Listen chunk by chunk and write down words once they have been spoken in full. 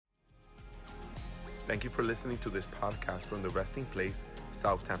Thank you for listening to this podcast from the Resting Place,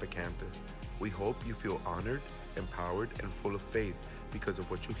 South Tampa campus. We hope you feel honored, empowered, and full of faith because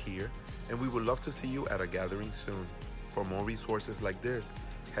of what you hear, and we would love to see you at a gathering soon. For more resources like this,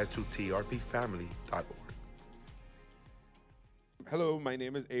 head to trpfamily.org. Hello, my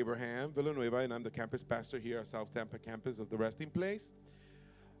name is Abraham Villanueva, and I'm the campus pastor here at South Tampa campus of the Resting Place.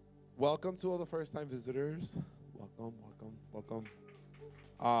 Welcome to all the first-time visitors. Welcome.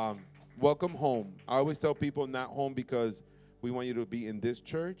 Welcome home. I always tell people not home because we want you to be in this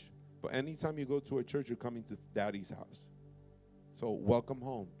church, but anytime you go to a church, you're coming to Daddy's house. So welcome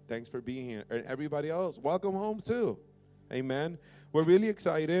home. Thanks for being here. And everybody else, welcome home too. Amen. We're really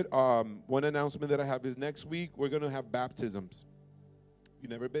excited. One announcement that I have is next week, we're going to have baptisms. If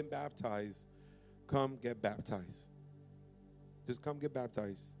you've never been baptized, come get baptized. Just come get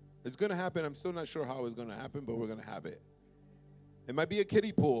baptized. It's going to happen. I'm still not sure how it's going to happen, but we're going to have it. It might be a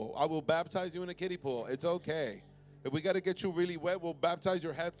kiddie pool. I will baptize you in a kiddie pool. It's okay. If we got to get you really wet, we'll baptize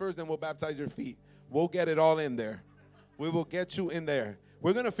your head first, then we'll baptize your feet. We'll get it all in there. We will get you in there.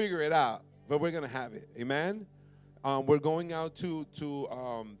 We're going to figure it out, but we're going to have it. Amen? We're going out to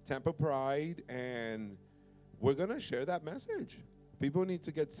Tampa Pride, and we're going to share that message. People need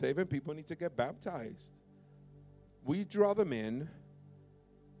to get saved, and people need to get baptized. We draw them in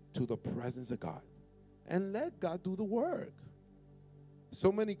to the presence of God, and let God do the work. So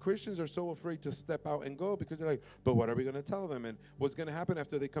many Christians are so afraid to step out and go because they're like, but what are we going to tell them? And what's going to happen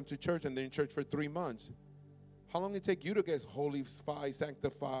after they come to church and they're in church for 3 months? How long it take you to get holified,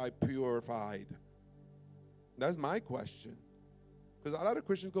 sanctified, purified? That's my question. Because a lot of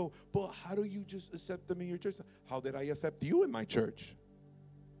Christians go, but how do you just accept them in your church? How did I accept you in my church?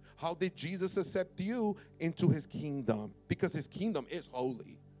 How did Jesus accept you into his kingdom? Because his kingdom is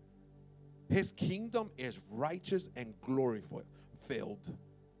holy. His kingdom is righteous and glorified. Filled.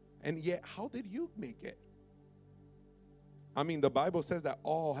 And yet, how did you make it? I mean, the Bible says that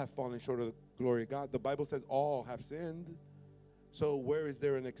all have fallen short of the glory of God. The Bible says all have sinned. So where is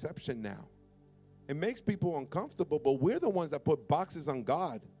there an exception now? It makes people uncomfortable, but we're the ones that put boxes on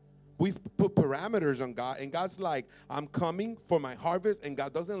God. We've put parameters on God, and God's like, I'm coming for my harvest, and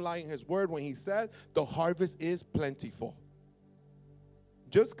God doesn't lie in his word when he said the harvest is plentiful.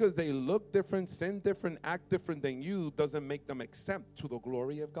 Just because they look different, sin different, act different than you doesn't make them exempt to the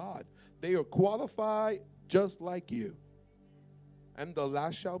glory of God. They are qualified just like you. And the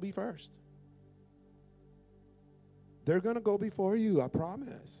last shall be first. They're going to go before you, I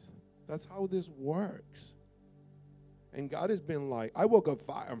promise. That's how this works. And God has been like, I woke up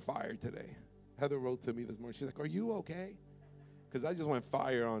on fire today. Heather wrote to me this morning. She's like, are you okay? Because I just went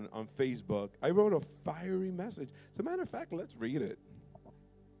fire on Facebook. I wrote a fiery message. As a matter of fact, let's read it.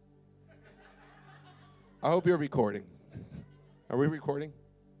 I hope you're recording. Are we recording?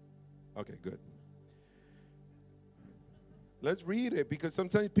 Okay, good. Let's read it, because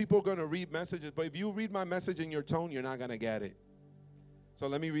sometimes people are going to read messages, but if you read my message in your tone, you're not going to get it. So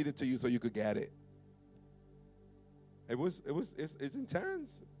let me read it to you so you could get it. It's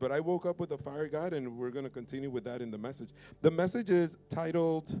intense, but I woke up with a fire God, and we're going to continue with that in the message. The message is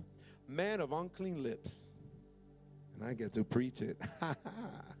titled, Man of Unclean Lips. And I get to preach it.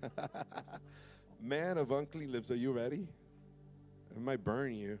 Man of unclean lips, are you ready? It might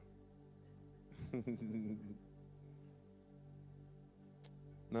burn you.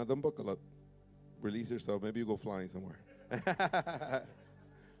 Now, don't buckle up. Release yourself. Maybe you go flying somewhere.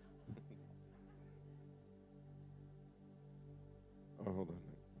 Oh, hold on.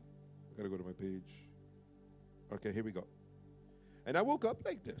 I got to go to my page. Okay, here we go. And I woke up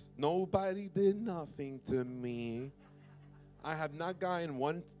like this. Nobody did nothing to me. I have not gotten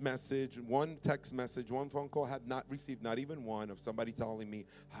one message, one text message, one phone call. Have not received not even one of somebody telling me,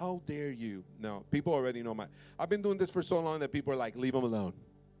 how dare you? No, people already know I've been doing this for so long that people are like, leave him alone.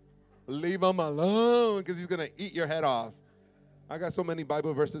 Leave him alone, because he's going to eat your head off. I got so many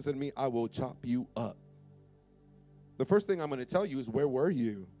Bible verses in me, I will chop you up. The first thing I'm going to tell you is, where were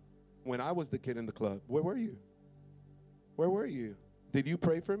you when I was the kid in the club? Where were you? Where were you? Did you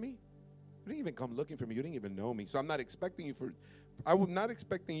pray for me? You didn't even come looking for me. You didn't even know me. So I'm not expecting you I was not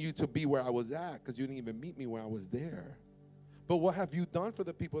expecting you to be where I was at, because you didn't even meet me where I was there. But what have you done for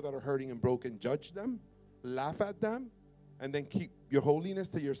the people that are hurting and broken? Judge them, laugh at them, and then keep your holiness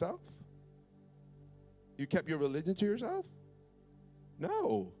to yourself? You kept your religion to yourself?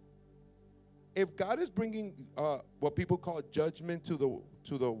 No. If God is bringing what people call judgment to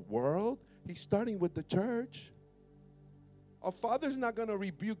the world, he's starting with the church. A father's not going to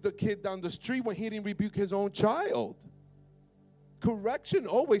rebuke the kid down the street when he didn't rebuke his own child. Correction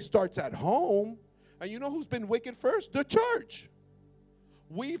always starts at home. And you know who's been wicked first? The church.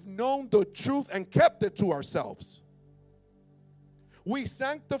 we've known the truth and kept it to ourselves. We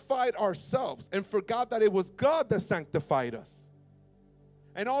sanctified ourselves and forgot that it was God that sanctified us.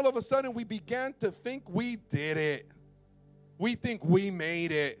 And all of a sudden, we began to think we did it. We think we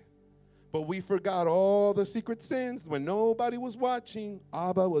made it. But we forgot all the secret sins. When nobody was watching,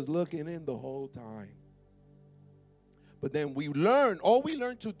 Abba was looking in the whole time. But then all we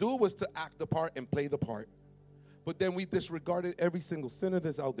learned to do was to act the part and play the part. But then we disregarded every single sinner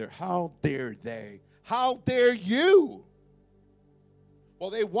that's out there. How dare they? How dare you?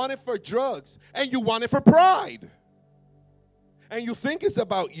 Well, they want it for drugs, and you want it for pride. And you think it's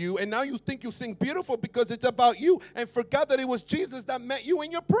about you, and now you think you sing beautiful because it's about you, and forgot that it was Jesus that met you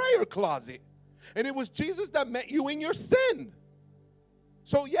in your prayer closet. And it was Jesus that met you in your sin.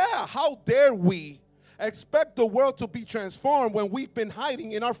 So yeah, how dare we expect the world to be transformed when we've been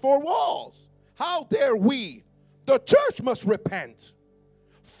hiding in our four walls? How dare we? The church must repent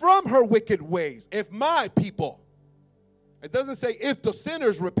from her wicked ways. If my people, it doesn't say if the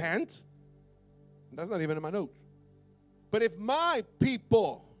sinners repent. That's not even in my notes. But if my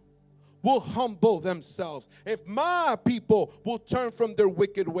people will humble themselves, if my people will turn from their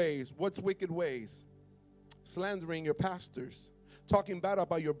wicked ways. What's wicked ways? Slandering your pastors, talking bad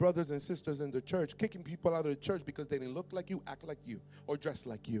about your brothers and sisters in the church, kicking people out of the church because they didn't look like you, act like you, or dress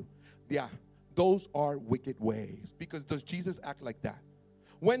like you. Yeah, those are wicked ways. Because does Jesus act like that?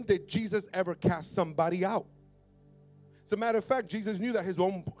 When did Jesus ever cast somebody out? As a matter of fact, Jesus knew that his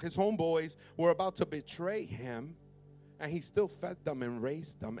homeboys were about to betray him. And he still fed them and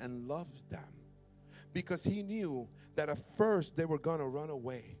raised them and loved them. Because he knew that at first they were going to run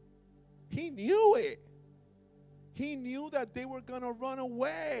away. He knew it. He knew that they were going to run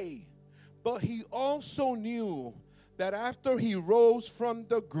away. But he also knew that after he rose from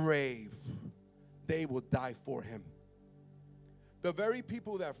the grave, they would die for him. The very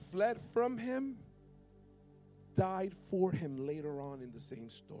people that fled from him died for him later on in the same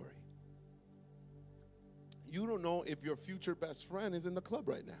story. You don't know if your future best friend is in the club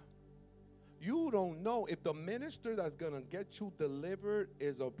right now. You don't know if the minister that's going to get you delivered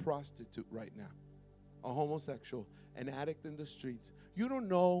is a prostitute right now, a homosexual, an addict in the streets. You don't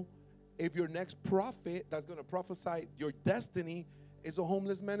know if your next prophet that's going to prophesy your destiny is a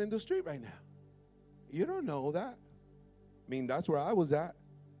homeless man in the street right now. You don't know that. I mean, that's where I was at.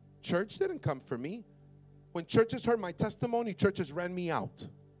 Church didn't come for me. When churches heard my testimony, churches ran me out.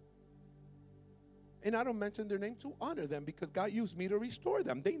 And I don't mention their name to honor them because God used me to restore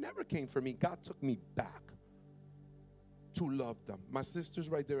them. They never came for me. God took me back to love them. My sister's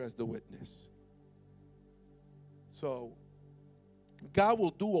right there as the witness. So God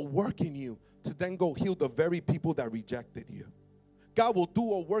will do a work in you to then go heal the very people that rejected you. God will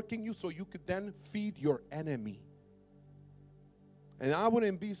do a work in you so you could then feed your enemy. And I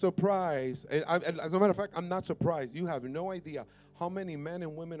wouldn't be surprised. As a matter of fact, I'm not surprised. You have no idea how many men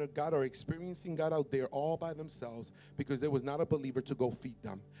and women of God are experiencing God out there all by themselves because there was not a believer to go feed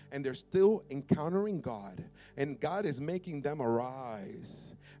them. And they're still encountering God. And God is making them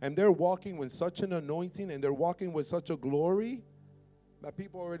arise. And they're walking with such an anointing and they're walking with such a glory that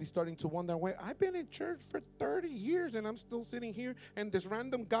people are already starting to wonder, wait, I've been in church for 30 years and I'm still sitting here. And this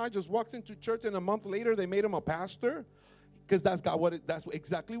random guy just walks into church and a month later they made him a pastor. Because that's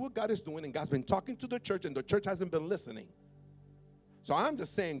exactly what God is doing. And God's been talking to the church and the church hasn't been listening. So I'm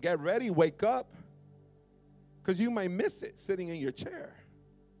just saying, get ready, wake up. Because you might miss it sitting in your chair.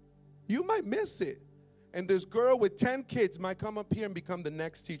 You might miss it. And this girl with 10 kids might come up here and become the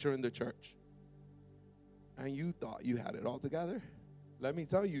next teacher in the church. And you thought you had it all together. Let me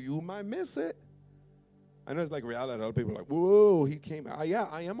tell you, you might miss it. I know it's like reality. Other people are like, whoa, he came. Yeah,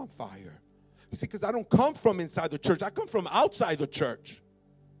 I am on fire. You see, because I don't come from inside the church. I come from outside the church.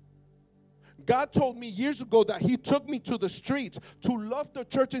 God told me years ago that he took me to the streets to love the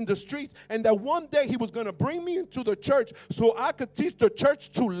church in the streets, and that one day he was going to bring me into the church so I could teach the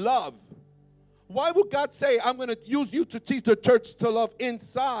church to love. Why would God say, I'm going to use you to teach the church to love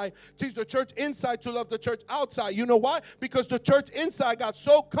inside, teach the church inside to love the church outside? You know why? Because the church inside got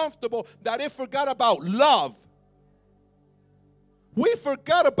so comfortable that it forgot about love. We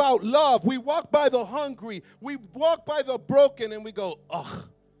forgot about love. We walk by the hungry. We walk by the broken and we go, ugh.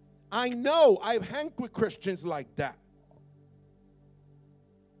 I know I've hanged with Christians like that.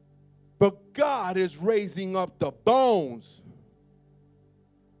 But God is raising up the bones.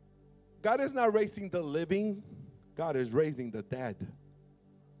 God is not raising the living. God is raising the dead.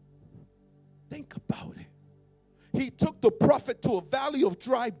 Think about it. He took the prophet to a valley of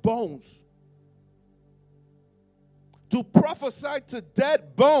dry bones to prophesy to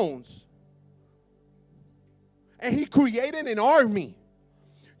dead bones. And he created an army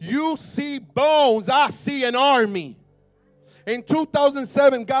You see bones, I see an army. In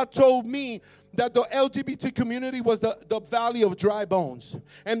 2007, God told me that the LGBT community was the valley of dry bones,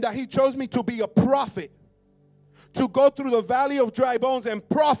 and that he chose me to be a prophet, to go through the valley of dry bones and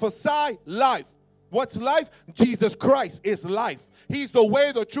prophesy life. What's life? Jesus Christ is life. He's the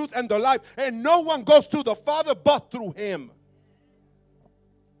way, the truth, and the life, and no one goes to the Father but through him.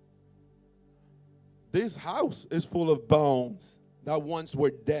 This house is full of bones that once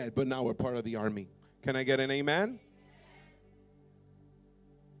were dead, but now we're part of the army. Can I get an amen?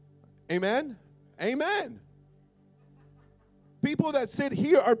 Amen? Amen. People that sit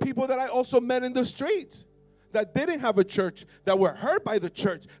here are people that I also met in the streets, that didn't have a church, that were hurt by the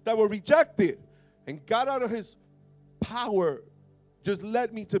church, that were rejected. And God, out of his power, just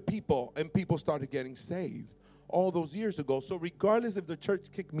led me to people, and people started getting saved all those years ago. So regardless if the church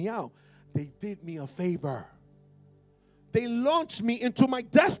kicked me out, they did me a favor. They launched me into my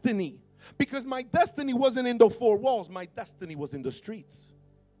destiny, because my destiny wasn't in the four walls. My destiny was in the streets.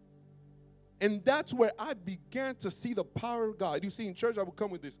 And that's where I began to see the power of God. You see, in church, I would come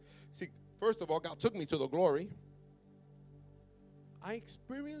with this. See, first of all, God took me to the glory. I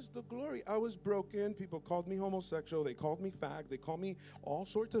experienced the glory. I was broken. People called me homosexual. They called me fag. They called me all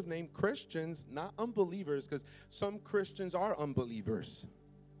sorts of names. Christians, not unbelievers, because some Christians are unbelievers.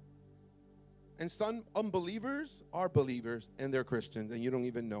 And some unbelievers are believers, and they're Christians, and you don't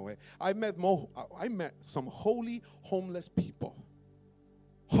even know it. I met some holy, homeless people.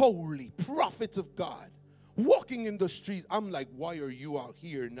 Holy prophets of God walking in the streets. I'm like, why are you out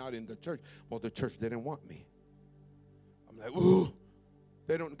here, not in the church? Well, the church didn't want me. I'm like, ooh.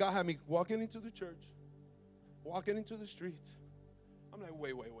 God had me walking into the church, walking into the streets. I'm like,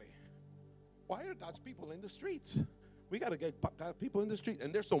 wait. Why are God's people in the streets? We got to get people in the street.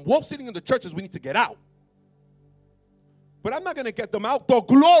 And there's some wolves sitting in the churches we need to get out. But I'm not going to get them out. The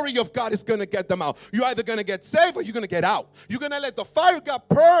glory of God is going to get them out. You're either going to get saved or you're going to get out. You're going to let the fire of God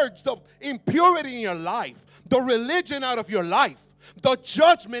purge the impurity in your life, the religion out of your life, the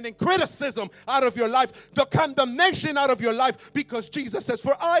judgment and criticism out of your life, the condemnation out of your life, because Jesus says,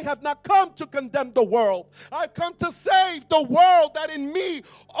 for I have not come to condemn the world. I've come to save the world, that in me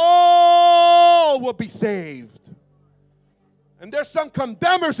all will be saved. And there's some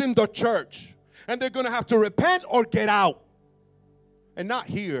condemners in the church, and they're going to have to repent or get out. And not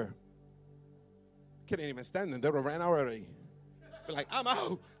here. Couldn't even stand them. They would have ran out already. They're like, I'm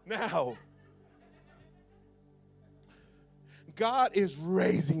out now. God is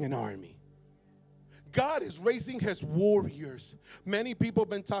raising an army. God is raising his warriors. Many people have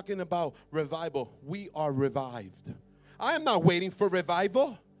been talking about revival. We are revived. I am not waiting for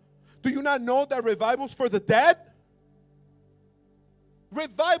revival. Do you not know that revival's for the dead?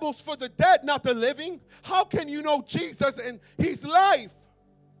 Revival's for the dead, not the living. How can you know Jesus and his life?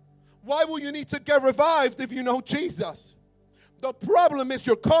 Why will you need to get revived if you know Jesus? The problem is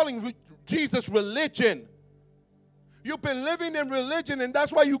you're calling Jesus religion. You've been living in religion, and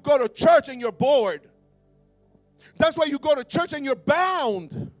that's why you go to church and you're bored. That's why you go to church and you're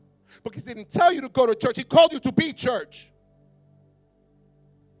bound. Because he didn't tell you to go to church. He called you to be church.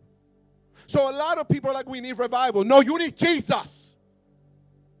 So a lot of people are like, we need revival. No, you need Jesus.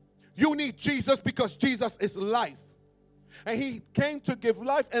 You need Jesus because Jesus is life. And he came to give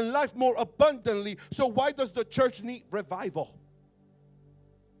life and life more abundantly. So why does the church need revival?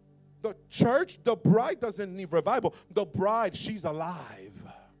 The church, the bride doesn't need revival. The bride, she's alive.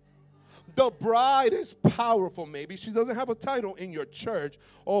 The bride is powerful. Maybe she doesn't have a title in your church.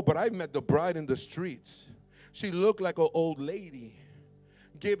 Oh, but I met the bride in the streets. She looked like an old lady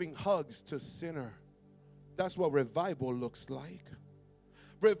giving hugs to sinner. That's what revival looks like.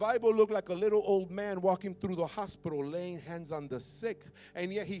 Revival looked like a little old man walking through the hospital, laying hands on the sick,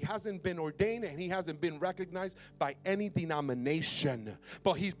 and yet he hasn't been ordained and he hasn't been recognized by any denomination,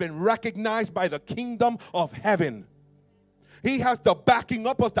 but he's been recognized by the kingdom of heaven. He has the backing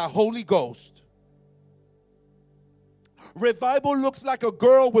up of the Holy Ghost. Revival looks like a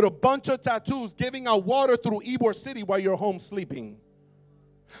girl with a bunch of tattoos giving out water through Ybor City while you're home sleeping.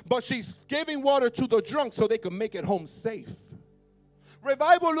 But she's giving water to the drunk so they can make it home safe.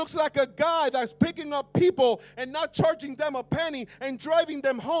 Revival looks like a guy that's picking up people and not charging them a penny and driving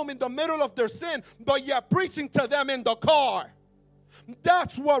them home in the middle of their sin, but yet preaching to them in the car.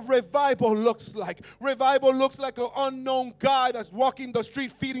 That's what revival looks like. Revival looks like an unknown guy that's walking the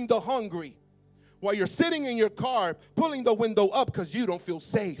street feeding the hungry while you're sitting in your car pulling the window up because you don't feel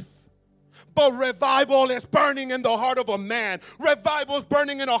safe. But revival is burning in the heart of a man. Revival is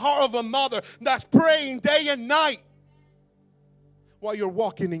burning in the heart of a mother that's praying day and night while you're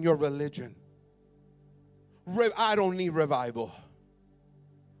walking in your religion. I don't need revival.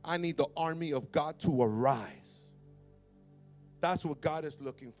 I need the army of God to arise. That's what God is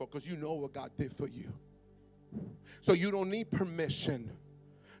looking for, because you know what God did for you. So you don't need permission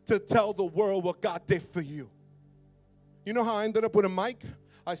to tell the world what God did for you. You know how I ended up with a mic?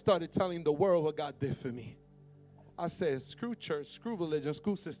 I started telling the world what God did for me. I said, screw church, screw religion,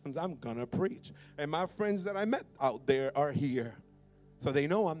 screw systems, I'm going to preach. And my friends that I met out there are here. So they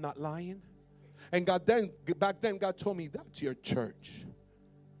know I'm not lying. And back then, God told me, that's your church.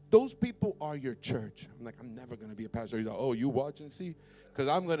 Those people are your church. I'm like, I'm never going to be a pastor. He's like, oh, you watch and see? Because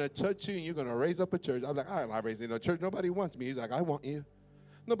I'm going to touch you and you're going to raise up a church. I'm like, I'm not raising a church. Nobody wants me. He's like, I want you.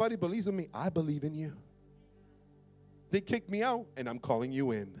 Nobody believes in me. I believe in you. They kicked me out, and I'm calling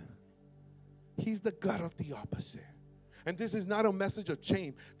you in. He's the God of the opposite. And this is not a message of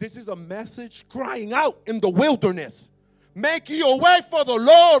shame. This is a message crying out in the wilderness. Make ye a way for the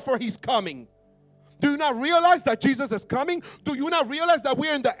Lord, for he's coming. Do you not realize that Jesus is coming? Do you not realize that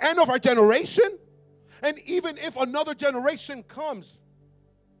we're in the end of our generation? And even if another generation comes,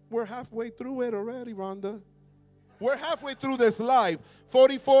 we're halfway through it already, Rhonda. We're halfway through this life.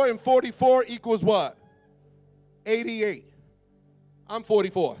 44 and 44 equals what? 88. I'm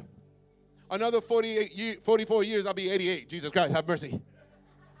 44. Another 44 years, I'll be 88. Jesus Christ, have mercy.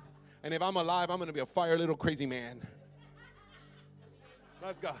 And if I'm alive, I'm going to be a fire little crazy man.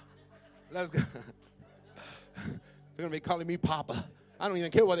 Let's go. Let's go. They're going to be calling me Papa. I don't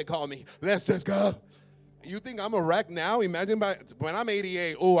even care what they call me. Let's just go. You think I'm a wreck now? Imagine when I'm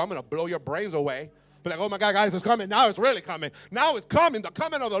 88, oh, I'm going to blow your brains away. Be like, oh, my God, guys, it's coming. Now it's really coming. Now it's coming, the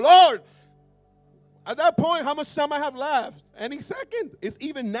coming of the Lord. At that point, how much time I have left? Any second. It's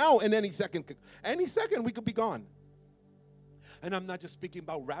even now in any second. Any second, we could be gone. And I'm not just speaking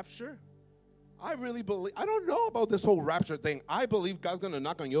about rapture. I really believe, I don't know about this whole rapture thing. I believe God's going to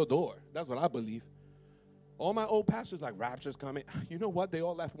knock on your door. That's what I believe. All my old pastors like, rapture's coming. You know what? They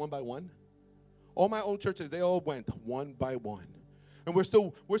all left one by one. All my old churches, they all went one by one. And we're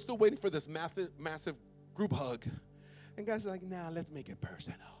still waiting for this massive group hug. And God's like, nah, let's make it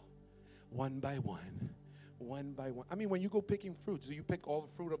personal. One by one. One by one. I mean, when you go picking fruits, do you pick all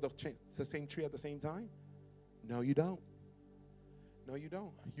the fruit of the same tree at the same time? No, you don't. No, you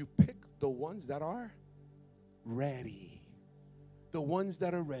don't. You pick the ones that are ready. The ones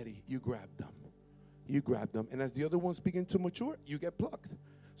that are ready, you grab them. You grab them. And as the other ones begin to mature, you get plucked.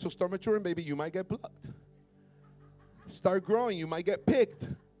 So start maturing, baby, you might get plucked. Start growing, you might get picked.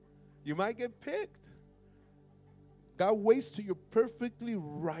 You might get picked. God waits till you're perfectly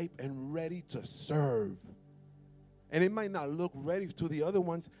ripe and ready to serve. And it might not look ready to the other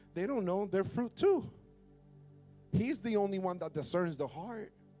ones. They don't know they're fruit too. He's the only one that discerns the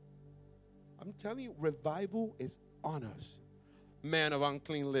heart. I'm telling you, revival is on us. Man of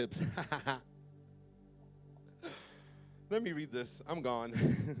unclean lips. Let me read this. I'm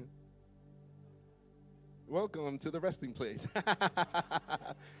gone. Welcome to the resting place.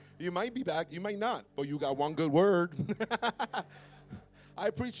 You might be back, you might not, but you got one good word. I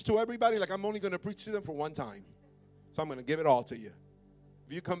preach to everybody like I'm only going to preach to them for one time. So I'm going to give it all to you.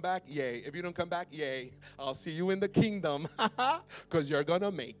 If you come back, yay. If you don't come back, yay. I'll see you in the kingdom because you're going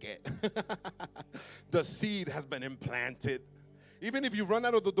to make it. The seed has been implanted. Even if you run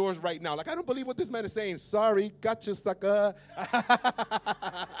out of the doors right now, like, I don't believe what this man is saying. Sorry, gotcha, sucker.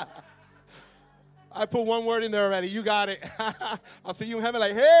 I put one word in there already. You got it. I'll see you in heaven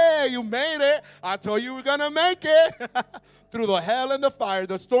like, hey, you made it. I told you we're going to make it. Through the hell and the fire,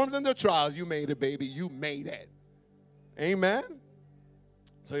 the storms and the trials, you made it, baby. You made it. Amen?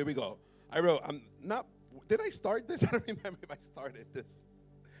 So here we go. I wrote, did I start this? I don't remember if I started this.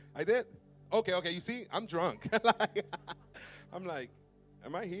 I did? Okay. You see, I'm drunk. I'm like,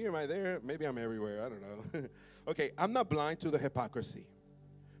 am I here? Am I there? Maybe I'm everywhere. I don't know. Okay, I'm not blind to the hypocrisy.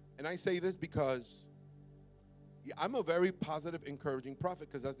 And I say this because I'm a very positive, encouraging prophet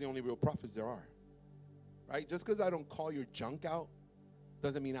because that's the only real prophets there are. Right? Just because I don't call your junk out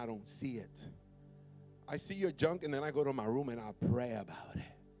doesn't mean I don't see it. I see your junk and then I go to my room and I pray about it.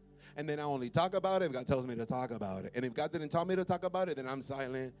 And then I only talk about it if God tells me to talk about it. And if God didn't tell me to talk about it, then I'm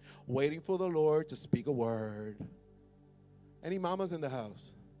silent, waiting for the Lord to speak a word. Any mamas in the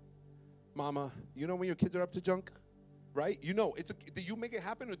house? Mama, you know when your kids are up to junk? Right? You know, did you make it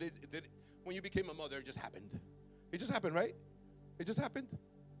happen or did when you became a mother, it just happened? It just happened, right? It just happened?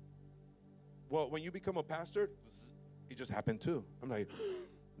 Well, when you become a pastor, it just happened too. I'm like,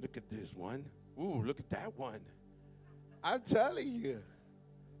 look at this one. Ooh, look at that one. I'm telling you,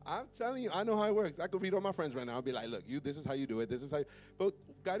 I know how it works. I could read all my friends right now. I'll be like, look, this is how you do it. This is how you. But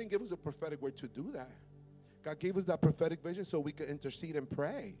God didn't give us a prophetic word to do that. God gave us that prophetic vision so we could intercede and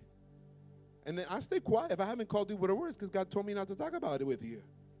pray. And then I stay quiet if I haven't called you with the words because God told me not to talk about it with you.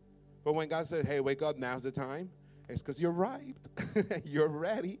 But when God said, hey, wake up, now's the time, it's because you're ripe. You're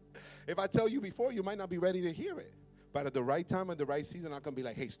ready. If I tell you before, you might not be ready to hear it. But at the right time, at the right season, I'm going to be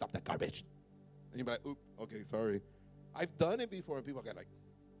like, hey, stop that garbage. And you'll be like, oop, okay, sorry. I've done it before, and people get like,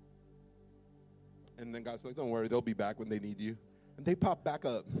 and then God's like, don't worry, they'll be back when they need you. And they pop back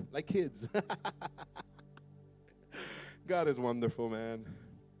up like kids. God is wonderful, man.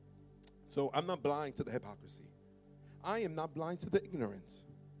 So I'm not blind to the hypocrisy. I am not blind to the ignorance.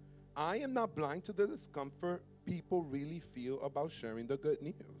 I am not blind to the discomfort people really feel about sharing the good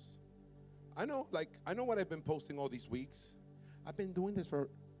news. I know what I've been posting all these weeks. I've been doing this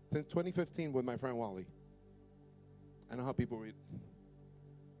since 2015 with my friend Wally. I know how people read.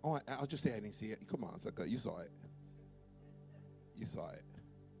 Oh, I'll just say I didn't see it. Come on, sucker, you saw it. You saw it.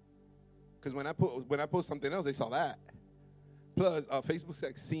 Because when I post something else, they saw that. Plus, Facebook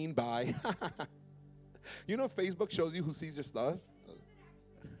said seen by. You know, Facebook shows you who sees your stuff.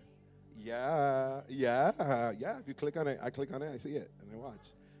 Yeah. If you click on it, I click on it, I see it, and I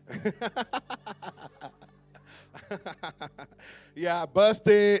watch. Yeah,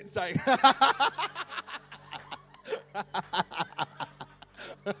 busted. It's like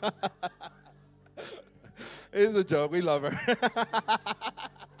it's a joke. We love her.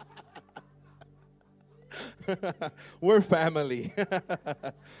 We're family.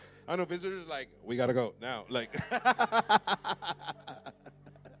 I know visitors like, we gotta go now. Like,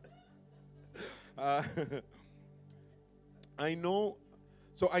 I know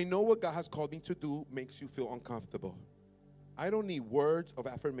what God has called me to do makes you feel uncomfortable. I don't need words of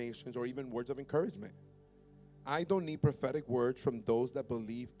affirmations or even words of encouragement. I don't need prophetic words from those that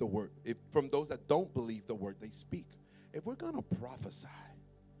believe the word, from those that don't believe the word they speak. If we're gonna prophesy,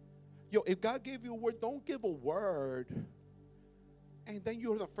 if God gave you a word, don't give a word, and then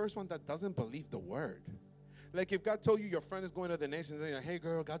you're the first one that doesn't believe the word. Like if God told you your friend is going to the nations, and you're like, hey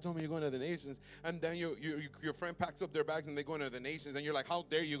girl, God told me you're going to the nations, and then your friend packs up their bags and they're going to the nations, and you're like, how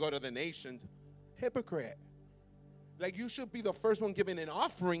dare you go to the nations? Hypocrite. Like you should be the first one giving an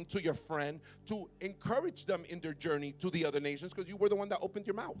offering to your friend to encourage them in their journey to the other nations because you were the one that opened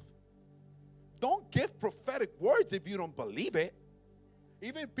your mouth. Don't give prophetic words if you don't believe it.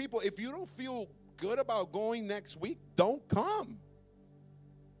 Even people, if you don't feel good about going next week, don't come.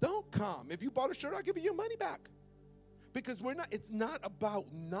 Don't come. If you bought a shirt, I'll give you your money back. Because it's not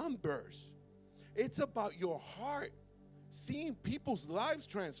about numbers. It's about your heart. Seeing people's lives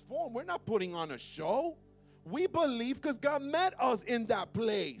transform. We're not putting on a show. We believe because God met us in that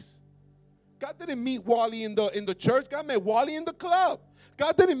place. God didn't meet Wally in the church. God met Wally in the club.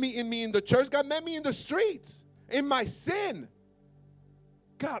 God didn't meet me in the church. God met me in the streets. In my sin.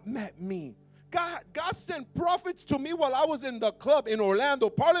 God met me. God sent prophets to me while I was in the club in Orlando,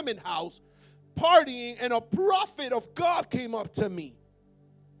 Parliament House, partying, and a prophet of God came up to me.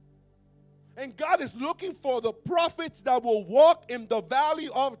 And God is looking for the prophets that will walk in the valley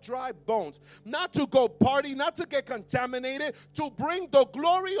of dry bones. Not to go party, not to get contaminated, to bring the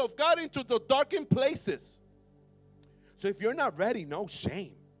glory of God into the darkened places. So if you're not ready, no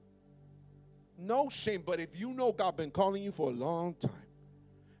shame. No shame. But if you know God been calling you for a long time,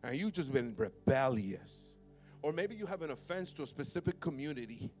 and you've just been rebellious, or maybe you have an offense to a specific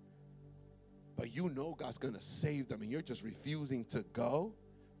community, but you know God's going to save them, and you're just refusing to go,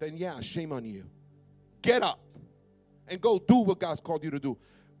 then yeah, shame on you. Get up and go do what God's called you to do.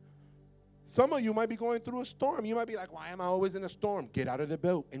 Some of you might be going through a storm. You might be like, why am I always in a storm? Get out of the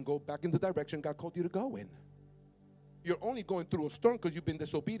boat and go back in the direction God called you to go in. You're only going through a storm because you've been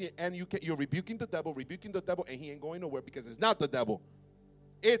disobedient, and you're rebuking the devil, and he ain't going nowhere because it's not the devil.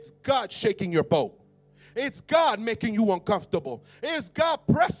 It's God shaking your boat. It's God making you uncomfortable. It's God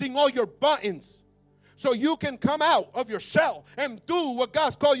pressing all your buttons so you can come out of your shell and do what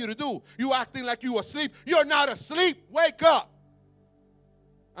God's called you to do. You acting like you asleep. You're not asleep. Wake up.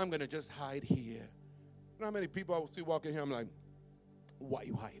 I'm going to just hide here. You know how many people I will see walking here? I'm like, why are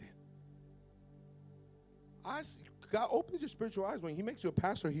you hiding? God opens your spiritual eyes. When he makes you a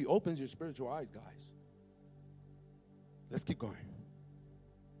pastor, he opens your spiritual eyes, guys. Let's keep going.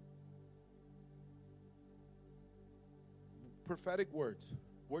 Prophetic words,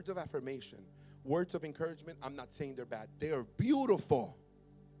 words of affirmation, words of encouragement. I'm not saying they're bad. They are beautiful.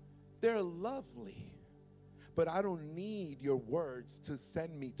 They're lovely. But I don't need your words to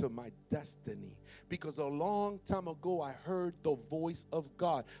send me to my destiny. Because a long time ago, I heard the voice of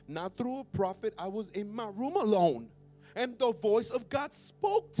God. Not through a prophet. I was in my room alone. And the voice of God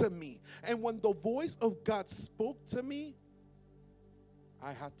spoke to me. And when the voice of God spoke to me,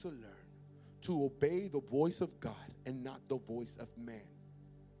 I had to learn to obey the voice of God and not the voice of man.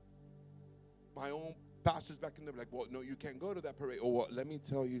 My own Pastors back in the like, well, no, you can't go to that parade. Or well, let me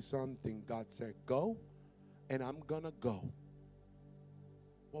tell you something. God said, go, and I'm going to go.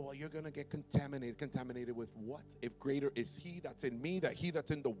 Well, you're going to get contaminated. Contaminated with what? If greater is he that's in me than he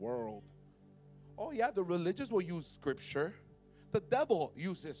that's in the world. Oh, yeah, the religious will use scripture. The devil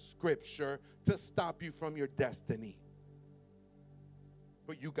uses scripture to stop you from your destiny.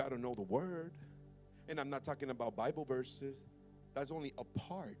 But you got to know the word. And I'm not talking about Bible verses. That's only a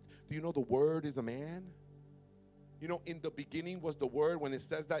part. Do you know the word is a man? You know, in the beginning was the word. When it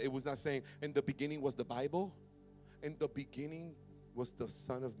says that, it was not saying in the beginning was the Bible. In the beginning was the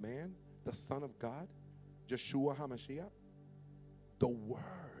Son of Man, the Son of God, Yeshua HaMashiach. The Word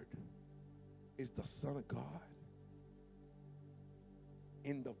is the Son of God.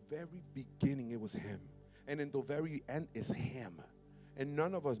 In the very beginning, it was Him. And in the very end, is Him. And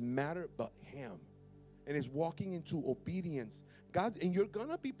none of us matter but Him. And it's walking into obedience. God, and you're going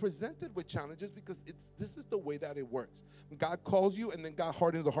to be presented with challenges because this is the way that it works. God calls you, and then God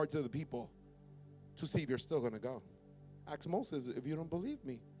hardens the hearts of the people to see if you're still going to go. Ask Moses if you don't believe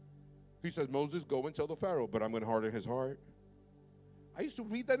me. He says, Moses, go and tell the Pharaoh, but I'm going to harden his heart. I used to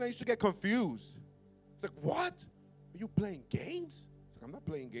read that and I used to get confused. It's like, what? Are you playing games? It's like, I'm not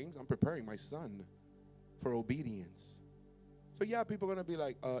playing games. I'm preparing my son for obedience. So yeah, people are going to be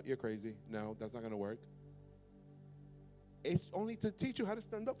like, you're crazy. No, that's not going to work. It's only to teach you how to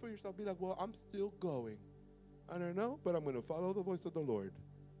stand up for yourself. Be like, well, I'm still going. I don't know, but I'm going to follow the voice of the Lord.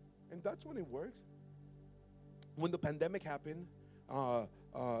 And that's when it works. When the pandemic happened, I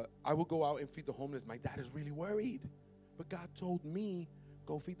would go out and feed the homeless. My dad is really worried. But God told me,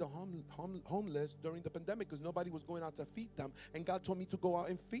 go feed the homeless during the pandemic because nobody was going out to feed them. And God told me to go out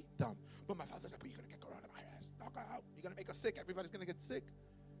and feed them. But my father said, but you're going to get coronavirus. Don't go out. You're going to make us sick. Everybody's going to get sick.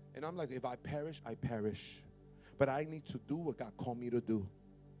 And I'm like, if I perish, I perish. But I need to do what God called me to do.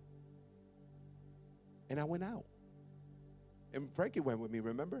 And I went out. And Frankie went with me,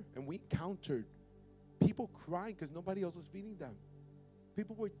 remember? And we encountered people crying because nobody else was feeding them.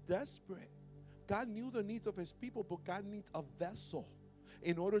 People were desperate. God knew the needs of his people, but God needs a vessel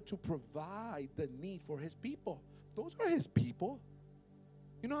in order to provide the need for his people. Those are his people.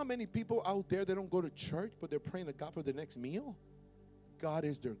 You know how many people out there, they don't go to church, but they're praying to God for the next meal? God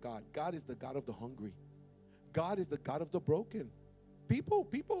is their God. God is the God of the hungry. God is the God of the broken. People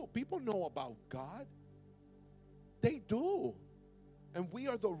know about God. They do. And we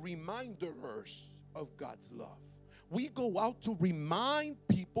are the reminders of God's love. We go out to remind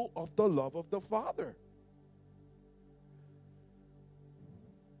people of the love of the Father.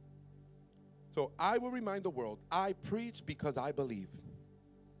 So I will remind the world, I preach because I believe.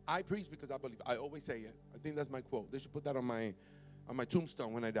 I preach because I believe. I always say it. I think that's my quote. They should put that on my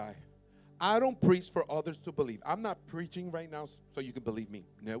tombstone when I die. I don't preach for others to believe. I'm not preaching right now so you can believe me.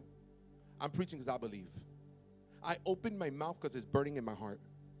 No. I'm preaching because I believe. I open my mouth because it's burning in my heart.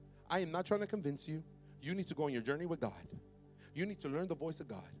 I am not trying to convince you. You need to go on your journey with God. You need to learn the voice of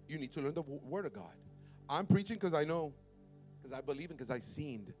God. You need to learn the word of God. I'm preaching because I know, because I believe, and because I've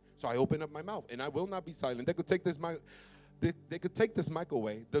seen. So I open up my mouth, and I will not be silent. They could take this mic. They could take this mic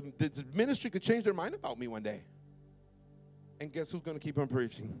away. The ministry could change their mind about me one day. And guess who's going to keep on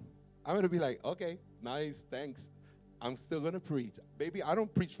preaching? I'm going to be like, okay, nice, thanks. I'm still going to preach. Baby, I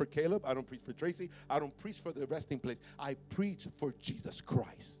don't preach for Caleb. I don't preach for Tracy. I don't preach for the resting place. I preach for Jesus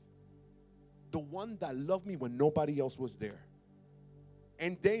Christ, the one that loved me when nobody else was there.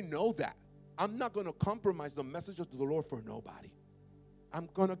 And they know that. I'm not going to compromise the message of the Lord for nobody. I'm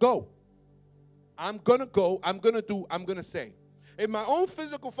going to go. I'm going to go. I'm going to do. I'm going to say. If my own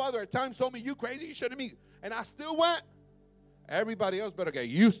physical father at times told me, you crazy, you shouldn't be, and I still went, everybody else better get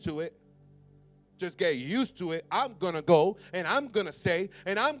used to it. Just get used to it. I'm going to go, and I'm going to say,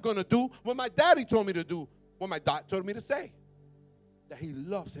 and I'm going to do what my daddy told me to do, what my dad told me to say. That he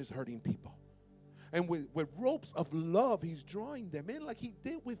loves his hurting people. And with ropes of love, he's drawing them in like he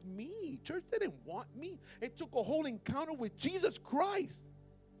did with me. Church didn't want me. It took a whole encounter with Jesus Christ.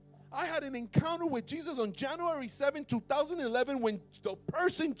 I had an encounter with Jesus on January 7, 2011 when the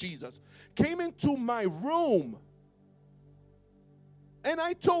person Jesus came into my room. And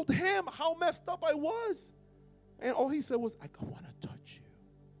I told him how messed up I was. And all he said was, I want to touch you.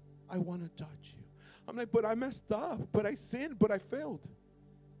 I want to touch you. I'm like, but I messed up. But I sinned. But I failed.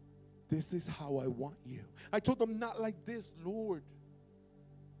 This is how I want you. I told him, not like this, Lord.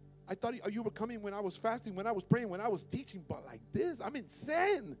 I thought you were coming when I was fasting, when I was praying, when I was teaching. But like this, I'm in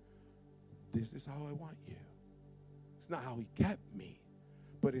sin. This is how I want you. It's not how he kept me,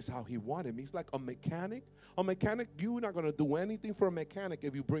 but it's how he wanted me. It's like a mechanic. A mechanic, you're not going to do anything for a mechanic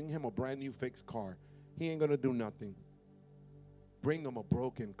if you bring him a brand new fixed car. He ain't going to do nothing. Bring him a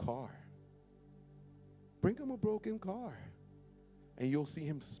broken car. Bring him a broken car. And you'll see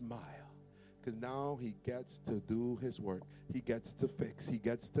him smile. Because now he gets to do his work. He gets to fix. He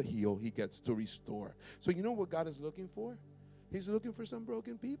gets to heal. He gets to restore. So you know what God is looking for? He's looking for some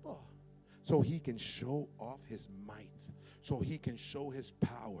broken people. So he can show off his might. So he can show his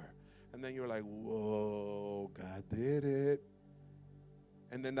power. And then you're like, whoa, God did it.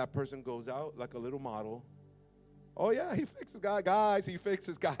 And then that person goes out like a little model. Oh, yeah, he fixes guys. He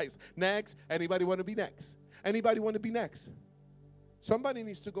fixes guys. Next. Anybody want to be next? Anybody want to be next? Somebody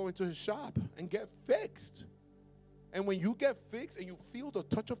needs to go into his shop and get fixed. And when you get fixed and you feel the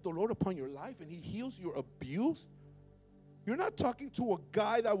touch of the Lord upon your life and he heals your abuse, you're not talking to a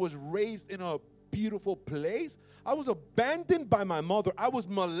guy that was raised in a beautiful place. I was abandoned by my mother. I was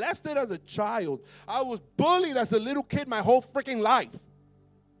molested as a child. I was bullied as a little kid my whole freaking life.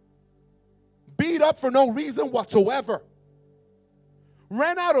 Beat up for no reason whatsoever.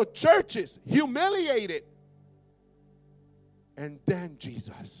 Ran out of churches. Humiliated. And then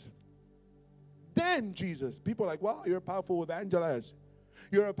Jesus. People are like, wow, you're a powerful evangelist.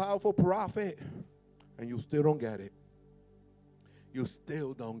 You're a powerful prophet. And you still don't get it. You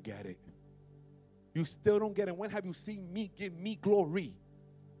still don't get it. You still don't get it. When have you seen me give me glory?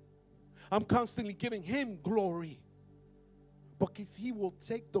 I'm constantly giving him glory. Because he will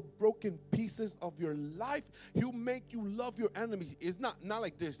take the broken pieces of your life. He'll make you love your enemies. It's not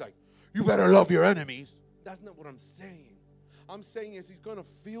like this, like, you better love your enemies. That's not what I'm saying. I'm saying is he's going to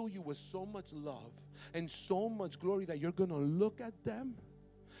fill you with so much love and so much glory that you're going to look at them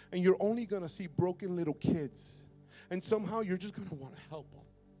and you're only going to see broken little kids. And somehow you're just going to want to help them.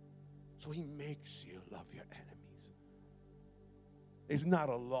 So he makes you love your enemies. It's not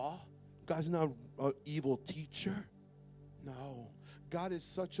a law. God's not an evil teacher. No. God is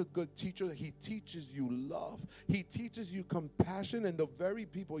such a good teacher that he teaches you love. He teaches you compassion and the very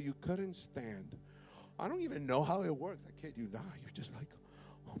people you couldn't stand. I don't even know how it works. I kid you not. You're just like,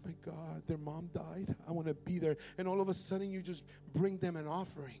 oh my God, their mom died. I want to be there. And all of a sudden you just bring them an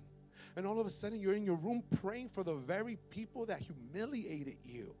offering. And all of a sudden you're in your room praying for the very people that humiliated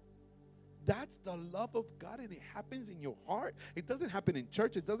you. That's the love of God, and it happens in your heart. It doesn't happen in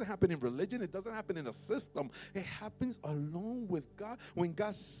church. It doesn't happen in religion. It doesn't happen in a system. It happens alone with God when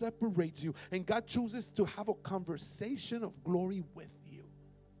God separates you and God chooses to have a conversation of glory with you.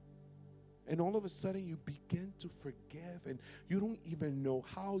 And all of a sudden you begin to forgive, and you don't even know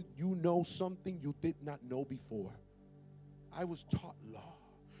how you know something you did not know before. I was taught law.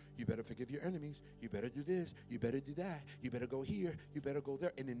 You better forgive your enemies. You better do this. You better do that. You better go here. You better go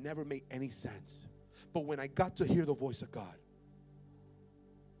there. And it never made any sense. But when I got to hear the voice of God,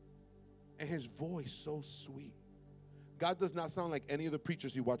 and his voice so sweet. God does not sound like any of the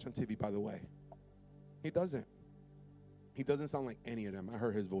preachers you watch on TV, by the way. He doesn't. He doesn't sound like any of them. I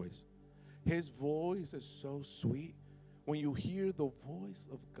heard his voice. His voice is so sweet. When you hear the voice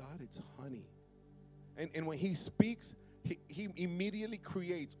of God, it's honey. And when he speaks, He immediately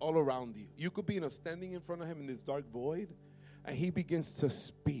creates all around you. You could be standing in front of him in this dark void, and he begins to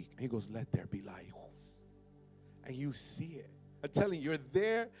speak. And he goes, let there be light. And you see it. I'm telling you, you're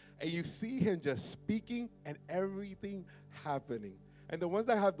there, and you see him just speaking and everything happening. And the ones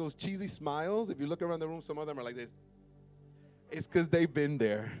that have those cheesy smiles, if you look around the room, some of them are like this. It's because they've been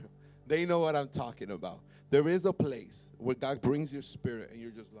there. They know what I'm talking about. There is a place where God brings your spirit, and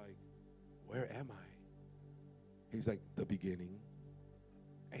you're just like, where am I? He's like, the beginning.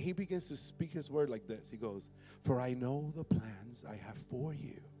 And he begins to speak his word like this. He goes, for I know the plans I have for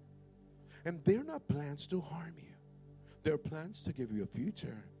you. And they're not plans to harm you. They're plans to give you a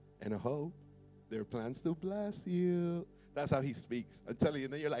future and a hope. They're plans to bless you. That's how he speaks. I'm telling you,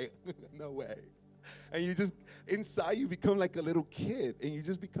 and then you're like, no way. And you just, inside you become like a little kid. And you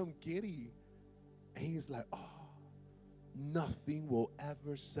just become giddy. And he's like, oh, nothing will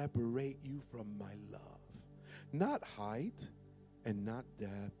ever separate you from my love. Not height and not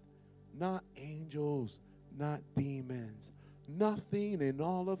depth, not angels, not demons. Nothing in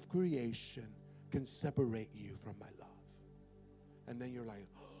all of creation can separate you from my love. And then you're like,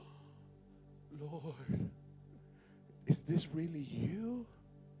 oh, Lord, is this really you?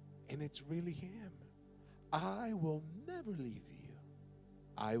 And it's really him. I will never leave you.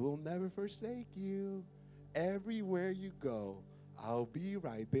 I will never forsake you. Everywhere you go, I'll be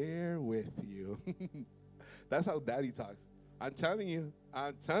right there with you. That's how Daddy talks. I'm telling you,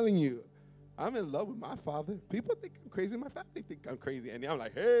 I'm in love with my father. People think I'm crazy. My family think I'm crazy. And I'm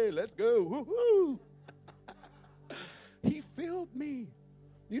like, hey, let's go. Woo-hoo. He filled me.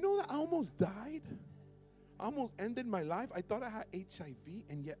 You know that I almost died? I almost ended my life. I thought I had HIV,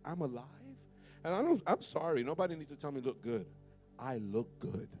 and yet I'm alive. And I'm sorry. Nobody needs to tell me look good. I look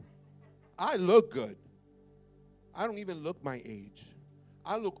good. I look good. I don't even look my age.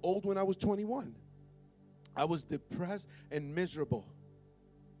 I look old when I was 21. I was depressed and miserable.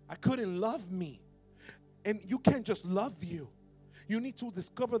 I couldn't love me. And you can't just love you. You need to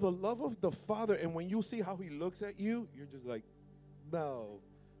discover the love of the Father. And when you see how he looks at you, you're just like, no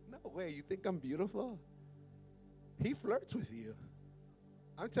way. You think I'm beautiful? He flirts with you.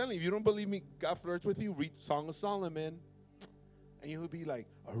 I'm telling you, if you don't believe me, God flirts with you, read Song of Solomon. And you'll be like,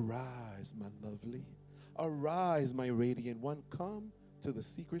 arise, my lovely. Arise, my radiant one. Come to the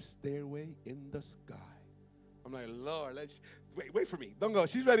secret stairway in the sky. I'm like, Lord, wait for me. Don't go.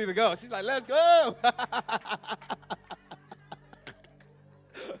 She's ready to go. She's like, let's go.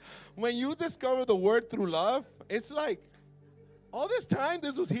 When you discover the word through love, it's like, all this time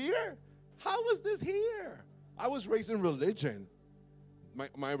this was here? How was this here? I was raised in religion.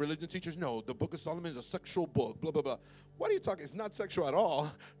 My religion teachers know the book of Solomon is a sexual book, blah, blah, blah. What are you talking? It's not sexual at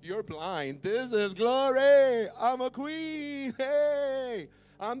all. You're blind. This is glory. I'm a queen. Hey,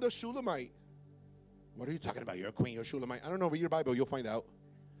 I'm the Shulamite. What are you talking about? You're a queen, you're a Shulamite. I don't know. Read your Bible. You'll find out.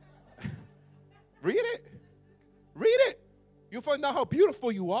 Read it. Read it. You'll find out how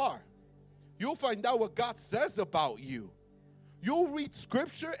beautiful you are. You'll find out what God says about you. You'll read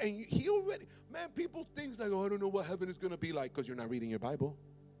scripture and he already, man, people think like, oh, I don't know what heaven is going to be like because you're not reading your Bible.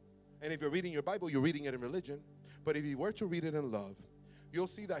 And if you're reading your Bible, you're reading it in religion. But if you were to read it in love, you'll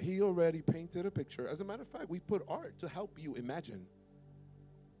see that he already painted a picture. As a matter of fact, we put art to help you imagine.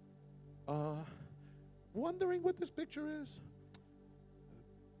 Wondering what this picture is?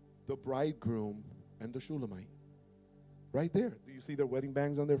 The bridegroom and the Shulamite. Right there. Do you see their wedding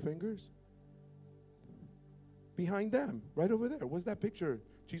bands on their fingers? Behind them, right over there. What's that picture?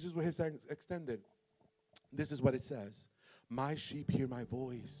 Jesus with his hands extended. This is what it says. My sheep hear my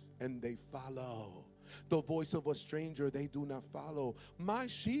voice, and they follow. The voice of a stranger they do not follow. My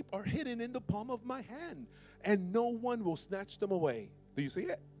sheep are hidden in the palm of my hand, and no one will snatch them away. Do you see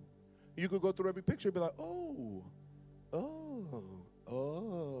it? You could go through every picture and be like, oh.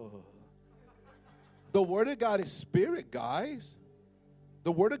 The Word of God is spirit, guys.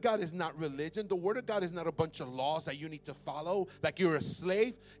 The Word of God is not religion. The Word of God is not a bunch of laws that you need to follow like you're a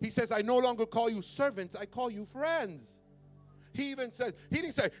slave. He says, I no longer call you servants. I call you friends. He even said, he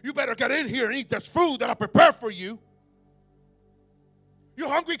didn't say, you better get in here and eat this food that I prepared for you. You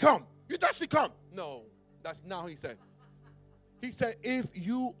hungry? Come. You thirsty? Come. No, that's not what he said. He said, if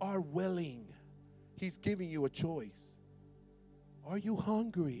you are willing, he's giving you a choice. Are you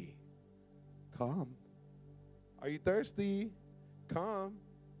hungry? Come. Are you thirsty? Come.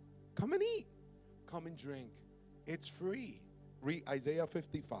 Come and eat. Come and drink. It's free. Read Isaiah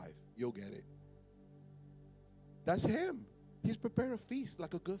 55. You'll get it. That's him. He's prepared a feast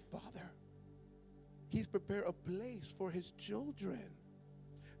like a good father. He's prepared a place for his children.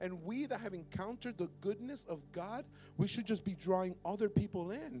 And we that have encountered the goodness of God, we should just be drawing other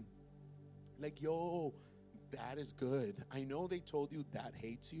people in. Like, yo, that is good. I know they told you that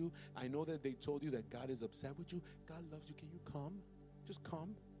hates you. I know that they told you that God is upset with you. God loves you. Can you come? Just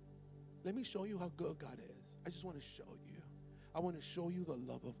come. Let me show you how good God is. I just want to show you. I want to show you the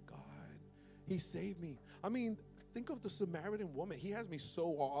love of God. He saved me. I mean, think of the Samaritan woman. He has me so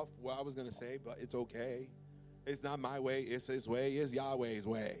off what I was going to say, but it's okay. It's not my way. It's his way. It's Yahweh's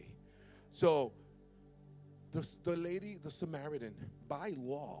way. So the lady, the Samaritan, by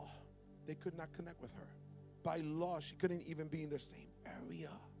law, they could not connect with her. By law, she couldn't even be in the same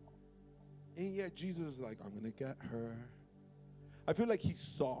area. And yet Jesus is like, I'm going to get her. I feel like he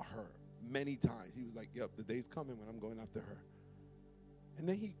saw her many times. He was like, yep, the day's coming when I'm going after her. And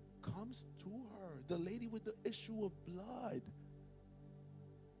then he comes to her, the lady with the issue of blood.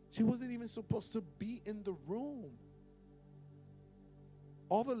 She wasn't even supposed to be in the room.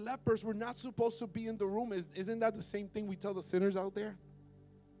 All the lepers were not supposed to be in the room. Isn't that the same thing we tell the sinners out there?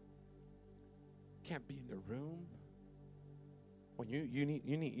 Can't be in the room. When you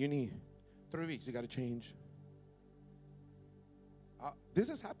need 3 weeks, you got to change. This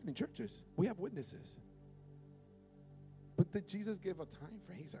has happened in churches. We have witnesses. But did Jesus give a time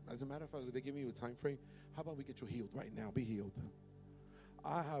frame? He said, as a matter of fact, they give you a time frame. How about we get you healed right now? Be healed.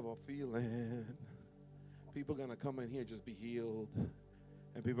 I have a feeling people are going to come in here just be healed.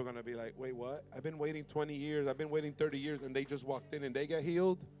 And people are going to be like, wait, what? I've been waiting 20 years. I've been waiting 30 years, and they just walked in and they get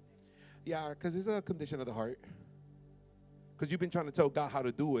healed? Yeah, because it's a condition of the heart. Because you've been trying to tell God how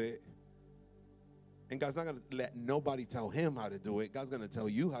to do it. And God's not going to let nobody tell him how to do it. God's going to tell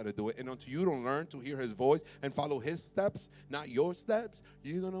you how to do it. And until you don't learn to hear his voice and follow his steps, not your steps,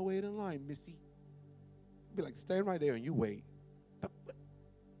 you're going to wait in line, missy. Be like, stand right there and you wait.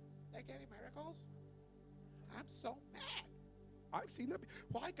 They're getting miracles? I'm so mad. I've seen that.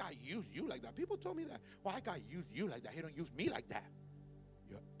 Why God used you like that? People told me that. Why God used you like that? He don't use me like that.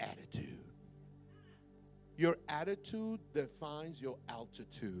 Your attitude. Your attitude defines your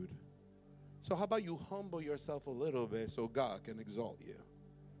altitude. So how about you humble yourself a little bit so God can exalt you?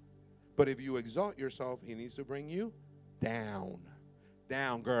 But if you exalt yourself, he needs to bring you down.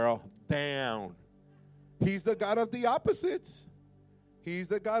 Down, girl. Down. He's the God of the opposites. He's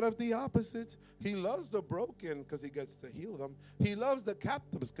the God of the opposites. He loves the broken because he gets to heal them. He loves the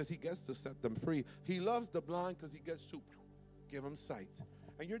captives because he gets to set them free. He loves the blind because he gets to give them sight.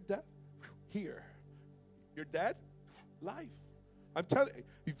 And you're deaf? Here. You're dead? Life. I'm telling you,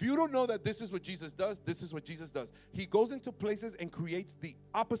 if you don't know that this is what Jesus does, this is what Jesus does. He goes into places and creates the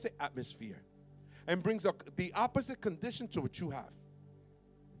opposite atmosphere and brings the opposite condition to what you have.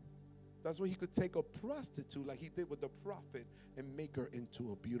 That's why he could take a prostitute like he did with the prophet and make her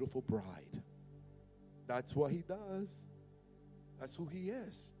into a beautiful bride. That's what he does. That's who he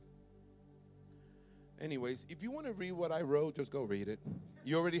is. Anyways, if you want to read what I wrote, just go read it.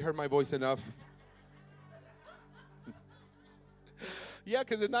 You already heard my voice enough. Yeah,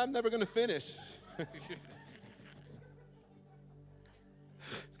 because I'm never going to finish. It's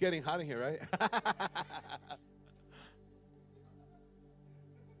getting hot in here, right?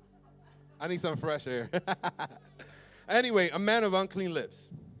 I need some fresh air. Anyway, a man of unclean lips.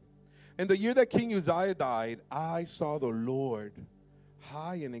 In the year that King Uzziah died, I saw the Lord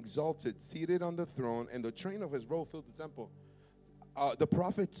high and exalted, seated on the throne, and the train of his robe filled the temple. The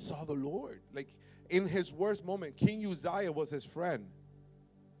prophet saw the Lord. Like, in his worst moment, King Uzziah was his friend.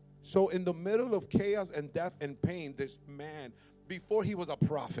 So in the middle of chaos and death and pain, this man, before he was a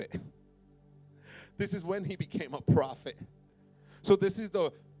prophet, this is when he became a prophet. So this is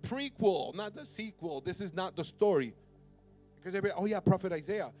the prequel, not the sequel. This is not the story. Because everybody, oh yeah, Prophet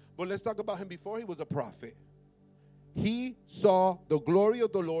Isaiah. But let's talk about him before he was a prophet. He saw the glory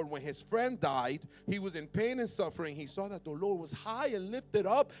of the Lord when his friend died. He was in pain and suffering. He saw that the Lord was high and lifted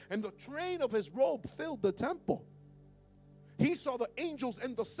up, and the train of his robe filled the temple. He saw the angels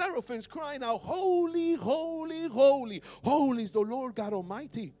and the seraphims crying out, holy, holy, holy, holy is the Lord God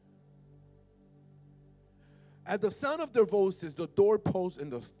Almighty. At the sound of their voices, the doorposts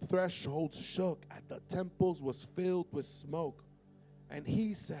and the thresholds shook, and the temples was filled with smoke. And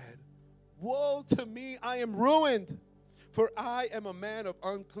he said, woe to me, I am ruined, for I am a man of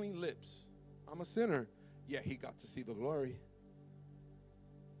unclean lips. I'm a sinner. Yet he got to see the glory.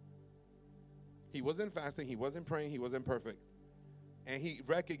 He wasn't fasting, he wasn't praying, he wasn't perfect. And he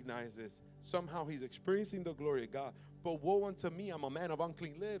recognizes somehow he's experiencing the glory of God. But woe unto me, I'm a man of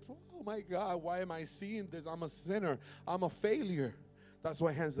unclean lips. Oh my God, why am I seeing this? I'm a sinner. I'm a failure. That's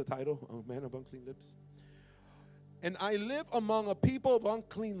why hence the title, a man of unclean lips. And I live among a people of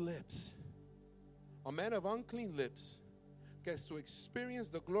unclean lips. A man of unclean lips gets to experience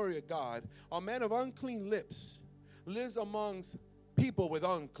the glory of God. A man of unclean lips lives amongst people with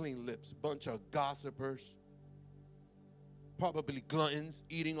unclean lips. Bunch of gossipers. Probably gluttons,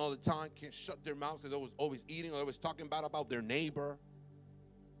 eating all the time, can't shut their mouths because they're always eating or always talking bad about their neighbor,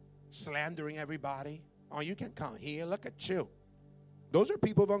 slandering everybody. Oh, you can come here, look at you. Those are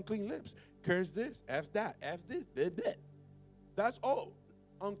people of unclean lips. Curse this, F that, F this, blah, blah. That's all.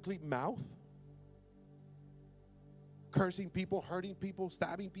 Unclean mouth. Cursing people, hurting people,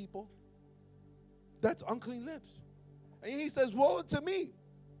 stabbing people. That's unclean lips. And he says, woe unto me.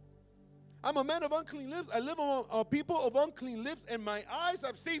 I'm a man of unclean lips. I live among a people of unclean lips, and my eyes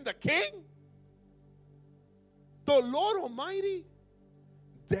have seen the King, the Lord Almighty.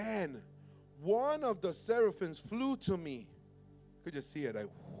 Then one of the seraphims flew to me. You could just see it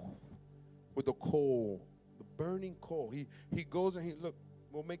with the coal, the burning coal. He goes and look,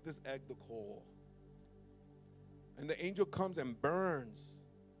 we'll make this egg the coal. And the angel comes and burns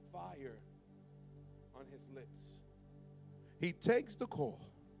fire on his lips. He takes the coal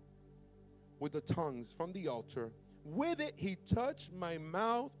with the tongues from the altar. With it, he touched my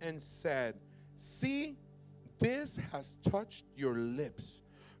mouth and said, see, this has touched your lips.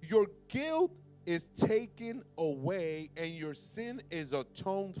 Your guilt is taken away and your sin is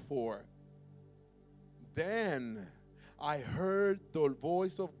atoned for. Then I heard the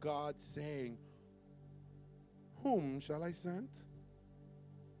voice of God saying, whom shall I send?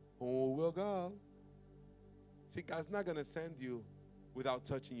 Who will go? See, God's not going to send you without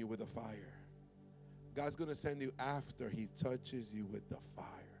touching you with a fire. God's going to send you after he touches you with the fire.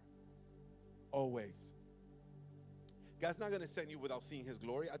 Always. God's not going to send you without seeing his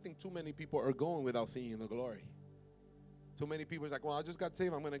glory. I think too many people are going without seeing the glory. Too many people are like, well, I just got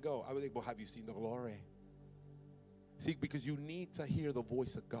saved, I'm going to go. I was like, well, have you seen the glory? See, because you need to hear the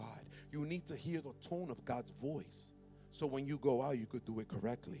voice of God. You need to hear the tone of God's voice So when you go out, you could do it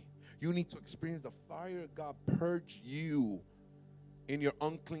correctly. You need to experience the fire of God purge you in your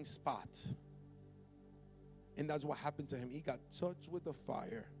unclean spot. And that's what happened to him. He got touched with the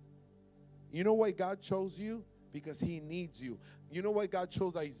fire. You know why God chose you? Because he needs you. You know why God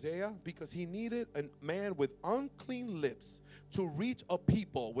chose Isaiah? Because he needed a man with unclean lips to reach a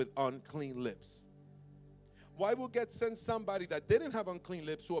people with unclean lips. Why would God send somebody that didn't have unclean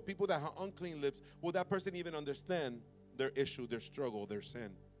lips to a people that have unclean lips? Will that person even understand their issue, their struggle, their sin?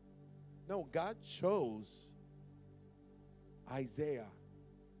 No, God chose Isaiah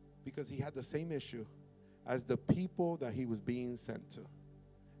because he had the same issue as the people that he was being sent to.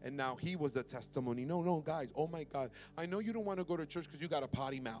 And now he was the testimony. No, guys, oh my God. I know you don't want to go to church because you got a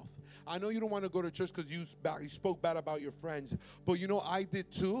potty mouth. I know you don't want to go to church because you spoke bad about your friends. But you know, I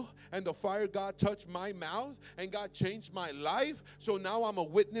did too. And the fire of God touched my mouth and God changed my life. So now I'm a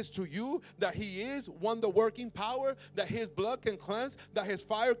witness to you that he is the working power, that his blood can cleanse, that his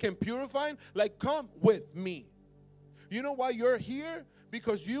fire can purify. Like, come with me. You know why you're here?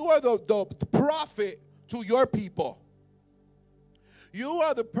 Because you are the prophet to your people. You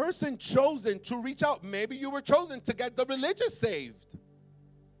are the person chosen to reach out. Maybe you were chosen to get the religious saved.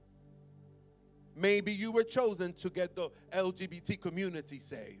 Maybe you were chosen to get the LGBT community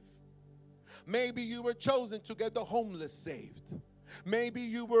saved. Maybe you were chosen to get the homeless saved. Maybe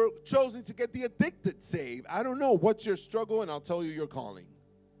you were chosen to get the addicted saved. I don't know what's your struggle, and I'll tell you your calling.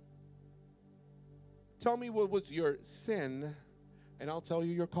 Tell me what was your sin, and I'll tell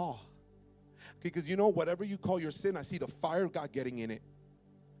you your call. Because you know, whatever you call your sin, I see the fire of God getting in it.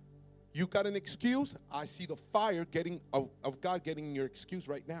 You got an excuse, I see the fire of God getting in your excuse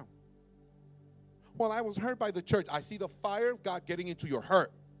right now. Well, I was hurt by the church. I see the fire of God getting into your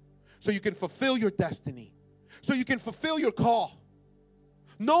hurt. So you can fulfill your destiny. So you can fulfill your call.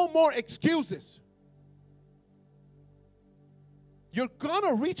 No more excuses. You're going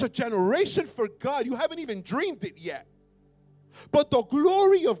to reach a generation for God. You haven't even dreamed it yet. But the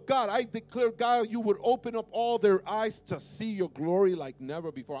glory of God, I declare, God, you would open up all their eyes to see your glory like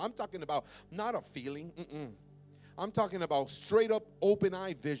never before. I'm talking about not a feeling. I'm talking about straight up open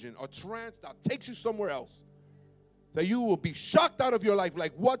eye vision, a trance that takes you somewhere else. That you will be shocked out of your life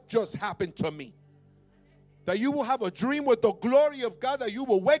like, what just happened to me? That you will have a dream with the glory of God, that you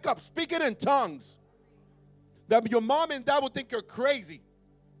will wake up speaking in tongues. That your mom and dad will think you're crazy.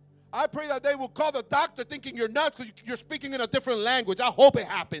 I pray that they will call the doctor thinking you're nuts because you're speaking in a different language. I hope it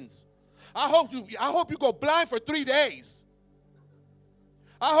happens. I hope you go blind for 3 days.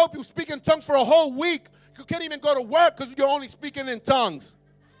 I hope you speak in tongues for a whole week. You can't even go to work because you're only speaking in tongues.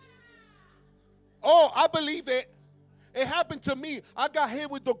 Oh, I believe it. It happened to me. I got hit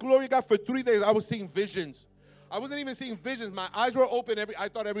with the glory of God for 3 days. I was seeing visions. I wasn't even seeing visions. My eyes were open. I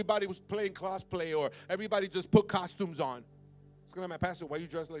thought everybody was playing cosplay or everybody just put costumes on. Looking at my pastor, why you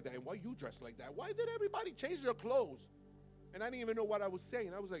dressed like that? And why you dressed like that? Why did everybody change their clothes? And I didn't even know what I was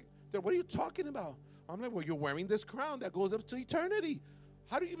saying. I was like, what are you talking about? I'm like, well, you're wearing this crown that goes up to eternity.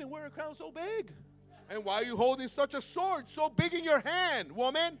 How do you even wear a crown so big? And why are you holding such a sword so big in your hand,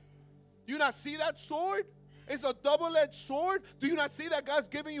 woman? Do you not see that sword? It's a double-edged sword. Do you not see that God's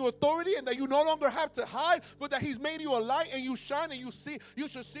giving you authority and that you no longer have to hide, but that he's made you a light and you shine and you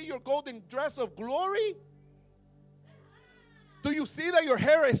should see your golden dress of glory? Do you see that your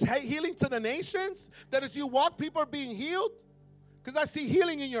hair is healing to the nations? That as you walk, people are being healed? Because I see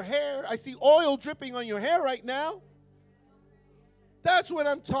healing in your hair. I see oil dripping on your hair right now. That's what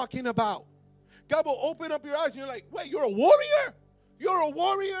I'm talking about. God will open up your eyes and you're like, wait, you're a warrior? You're a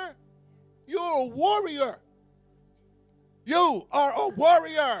warrior? You're a warrior. You are a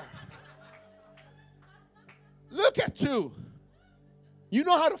warrior. Look at you. You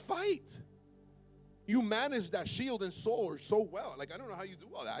know how to fight. You manage that shield and sword so well. Like, I don't know how you do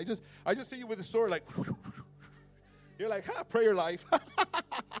all that. I just see you with the sword like, you're like, prayer life.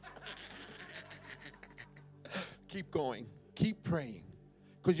 Keep going. Keep praying.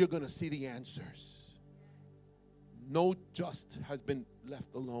 Because you're going to see the answers. No just has been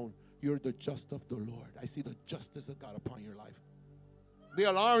left alone. You're the just of the Lord. I see the justice of God upon your life. The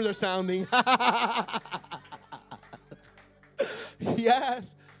alarms are sounding.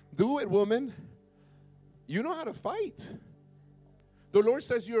 Yes. Do it, woman. You know how to fight. The Lord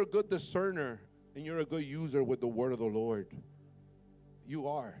says you're a good discerner and you're a good user with the word of the Lord. You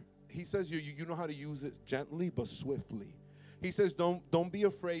are. He says you know how to use it gently but swiftly. He says don't be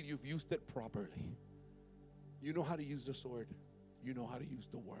afraid. You've used it properly. You know how to use the sword. You know how to use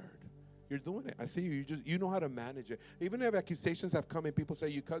the word. You're doing it. I see you. You know how to manage it. Even if accusations have come and people say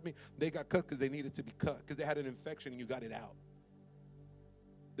you cut me, they got cut because they needed to be cut because they had an infection and you got it out.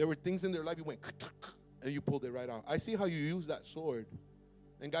 There were things in their life you went and you pulled it right out. I see how you use that sword,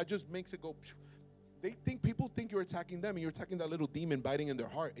 and God just makes it go. People think you're attacking them, and you're attacking that little demon biting in their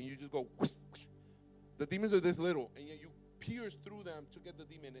heart, and you just go. Whoosh, whoosh. The demons are this little, and yet you pierce through them to get the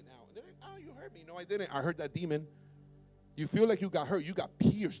demon in out. And they're like, oh, you hurt me. No, I didn't. I hurt that demon. You feel like you got hurt. You got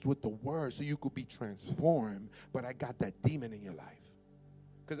pierced with the word so you could be transformed. But I got that demon in your life.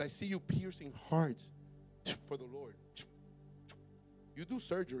 Because I see you piercing hearts for the Lord. You do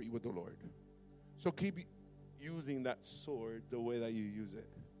surgery with the Lord. So keep using that sword the way that you use it.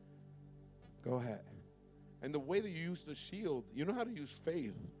 Go ahead. And the way that you use the shield, you know how to use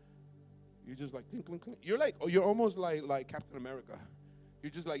faith. You just like, clink, clink, clink. You're almost like Captain America. You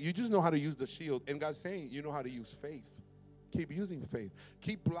just know how to use the shield. And God's saying, you know how to use faith. Keep using faith.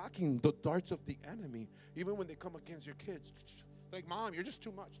 Keep blocking the darts of the enemy, even when they come against your kids. Like, Mom, you're just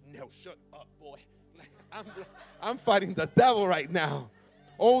too much. No, shut up, boy. I'm fighting the devil right now.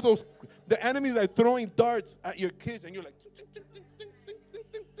 All the enemies are throwing darts at your kids, and you're like,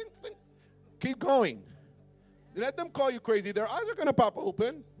 keep going. Let them call you crazy. Their eyes are going to pop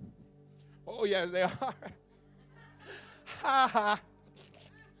open. Oh, yes, they are. Ha ha.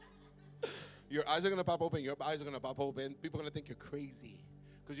 Your eyes are going to pop open. Your eyes are going to pop open. People are going to think you're crazy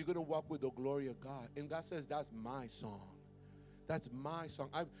because you're going to walk with the glory of God. And God says, that's my song. That's my song.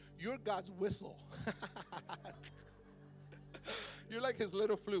 You're God's whistle. You're like his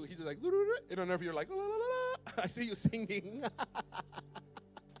little flute. He's just like, I don't know if you're like, la, la, la, la. I see you singing.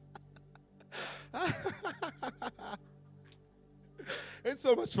 It's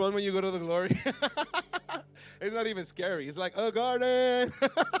so much fun when you go to the glory. It's not even scary. It's like a garden.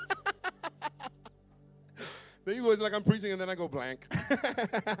 Then you go, it's like I'm preaching, and then I go blank.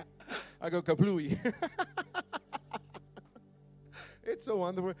 I go kaplooey. It's so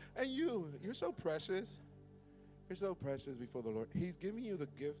wonderful. And you're so precious. You're so precious before the Lord. He's giving you the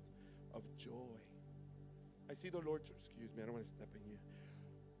gift of joy. I see the Lord, excuse me, I don't want to step in you.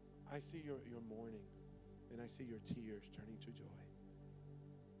 I see your mourning, and I see your tears turning to joy.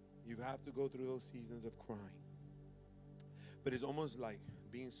 You have to go through those seasons of crying. But it's almost like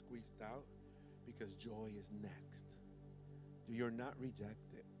being squeezed out because joy is next. You're not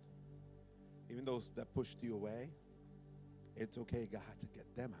rejected. Even those that pushed you away, it's okay. God had to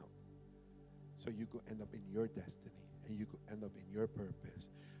get them out. So you could end up in your destiny, and you could end up in your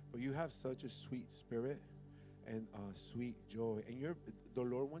purpose. But you have such a sweet spirit and sweet joy. And the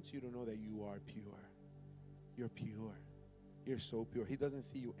Lord wants you to know that you are pure. You're pure. You're so pure. He doesn't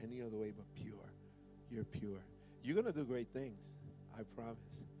see you any other way but pure. You're pure. You're going to do great things. I promise.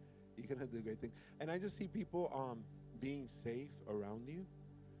 You're going to do great things. And I just see people being safe around you.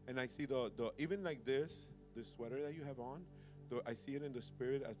 And I see the even like this sweater that you have on, I see it in the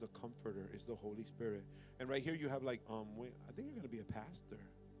spirit as the comforter. It's the Holy Spirit. And right here you have like, I think you're going to be a pastor.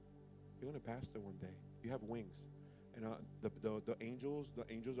 You're going to pastor one day. You have wings. And the angels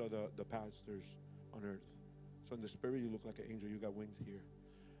are the pastors on earth. So in the spirit, you look like an angel. You got wings here.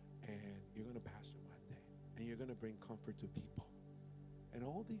 And you're going to pastor one day. And you're going to bring comfort to people. And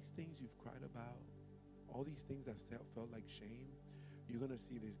all these things you've cried about, all these things that felt like shame, you're going to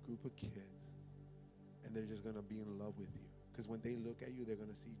see this group of kids. And they're just going to be in love with you. Because when they look at you, they're going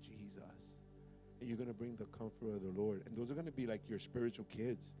to see Jesus. And you're going to bring the comfort of the Lord. And those are going to be like your spiritual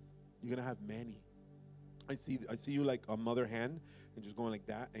kids. You're going to have many. I see you like a mother hen and just going like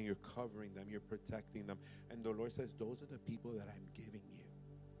that, and you're covering them, you're protecting them. And the Lord says, those are the people that I'm giving you.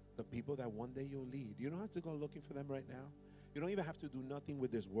 The people that one day you'll lead. You don't have to go looking for them right now. You don't even have to do nothing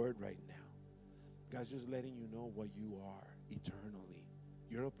with this word right now. God's just letting you know what you are eternally.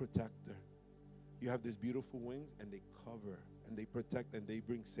 You're a protector. You have these beautiful wings, and they cover, and they protect, and they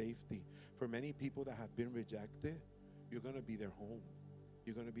bring safety. For many people that have been rejected, you're going to be their home.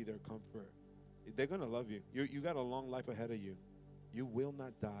 You're going to be their comfort. They're going to love you. You got a long life ahead of you. You will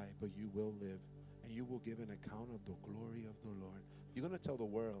not die, but you will live. And you will give an account of the glory of the Lord. You're going to tell the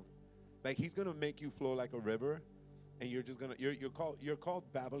world. Like, he's going to make you flow like a river. And you're just going to, you're called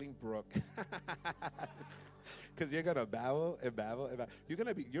Babbling Brook. Because you're going to babble and babble and babble.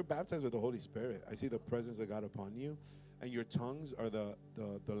 You're baptized with the Holy Spirit. I see the presence of God upon you. And your tongues are the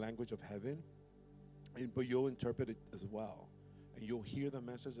language of heaven. But you'll interpret it as well. And you'll hear the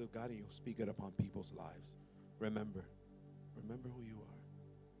message of God, and you'll speak it upon people's lives. Remember who you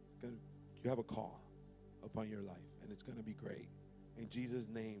are. You have a call upon your life, and it's going to be great. In Jesus'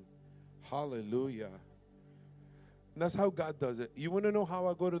 name, hallelujah. And that's how God does it. You want to know how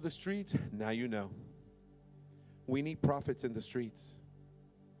I go to the streets? Now you know. We need prophets in the streets.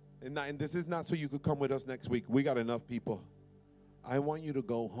 And this is not so you could come with us next week. We got enough people. I want you to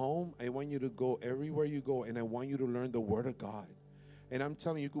go home. I want you to go everywhere you go, and I want you to learn the Word of God. And I'm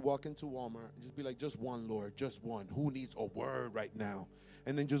telling you, you could walk into Walmart and just be like, just one, Lord, just one. Who needs a word right now?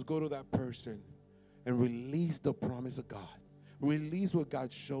 And then just go to that person and release the promise of God. Release what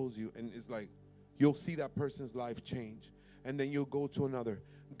God shows you. And it's like, you'll see that person's life change. And then you'll go to another.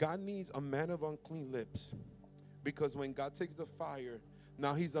 God needs a man of unclean lips. Because when God takes the fire,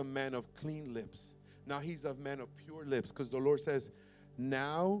 now he's a man of clean lips. Now he's a man of pure lips. Because the Lord says,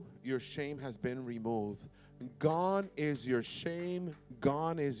 now your shame has been removed. Gone is your shame.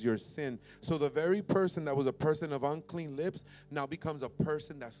 Gone is your sin. So the very person that was a person of unclean lips now becomes a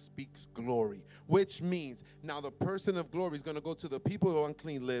person that speaks glory. Which means now the person of glory is going to go to the people of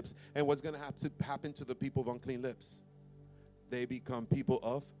unclean lips. And what's going to have to happen to the people of unclean lips? They become people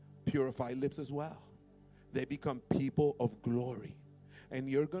of purified lips as well. They become people of glory. And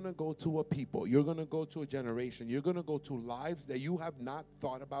you're going to go to a people. You're going to go to a generation. You're going to go to lives that you have not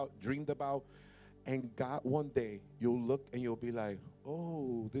thought about, dreamed about. And God, one day, you'll look and you'll be like,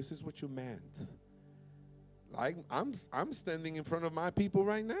 oh, this is what you meant. Like, I'm standing in front of my people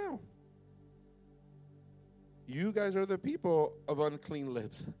right now. You guys are the people of unclean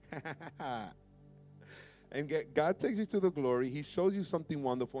lips. And God takes you to the glory. He shows you something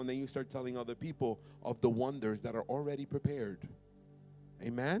wonderful. And then you start telling other people of the wonders that are already prepared.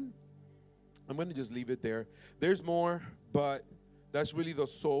 Amen? I'm going to just leave it there. There's more, but that's really the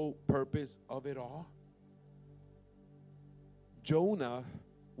sole purpose of it all. Jonah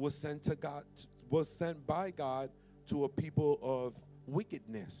was sent by God to a people of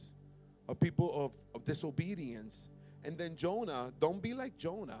wickedness, a people of disobedience. And then Jonah, don't be like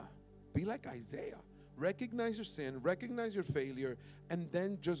Jonah. Be like Isaiah. Recognize your sin, recognize your failure, and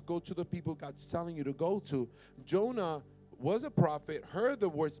then just go to the people God's telling you to go to. Jonah was a prophet, heard the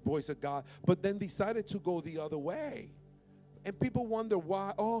voice of God, but then decided to go the other way. And people wonder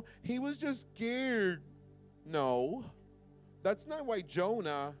why. Oh, he was just scared. No, that's not why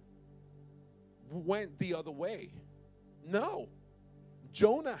Jonah went the other way. No,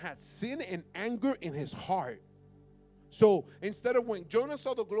 Jonah had sin and anger in his heart. So instead of when Jonah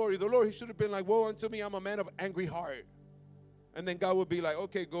saw the glory of the Lord, he should have been like, woe unto me, I'm a man of angry heart. And then God would be like,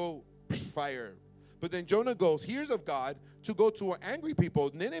 okay, go fire. But then Jonah goes, hears of God to go to angry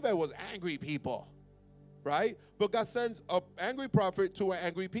people. Nineveh was angry people, right? But God sends an angry prophet to an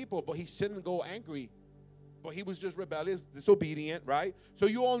angry people, but he shouldn't go angry. But he was just rebellious, disobedient, right? So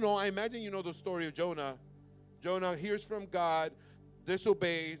you all know, I imagine you know the story of Jonah. Jonah hears from God,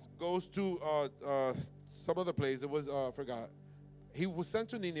 disobeys, goes to some other place. It was, forgot. He was sent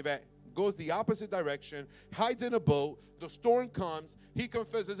to Nineveh, goes the opposite direction, hides in a boat. The storm comes. He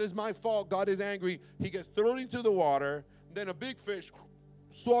confesses, it's my fault. God is angry. He gets thrown into the water. Then a big fish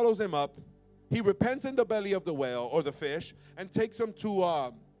swallows him up. He repents in the belly of the whale or the fish and takes him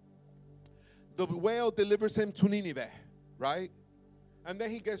to, the whale delivers him to Nineveh, right? And then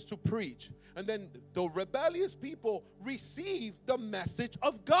he gets to preach. And then the rebellious people receive the message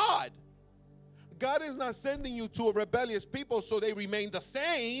of God. God is not sending you to a rebellious people so they remain the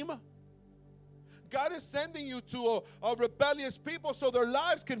same. God is sending you to a rebellious people so their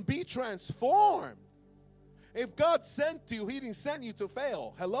lives can be transformed. If God sent you, he didn't send you to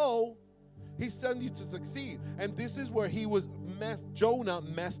fail. Hello? He sent you to succeed. And this is where Jonah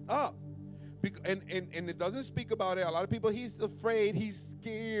messed up. And it doesn't speak about it. A lot of people, he's afraid, he's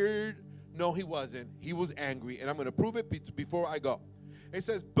scared. No, he wasn't. He was angry. And I'm going to prove it before I go. It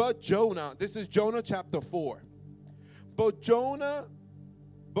says, but Jonah, this is Jonah chapter 4. But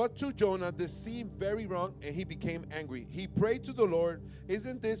to Jonah, this seemed very wrong, and he became angry. He prayed to the Lord,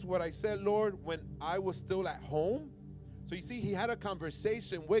 isn't this what I said, Lord, when I was still at home? So you see, he had a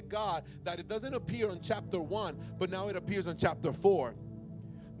conversation with God that it doesn't appear in chapter 1, but now it appears in chapter 4.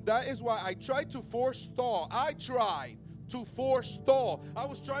 That is why I tried to forestall. I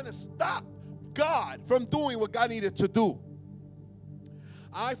was trying to stop God from doing what God needed to do.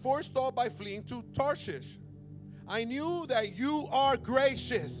 I forestalled by fleeing to Tarshish. I knew that you are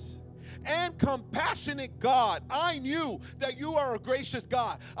gracious and compassionate God. I knew that you are a gracious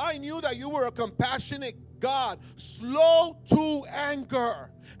God. I knew that you were a compassionate God, slow to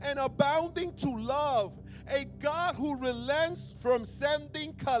anger and abounding to love, a God who relents from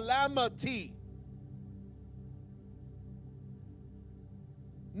sending calamity.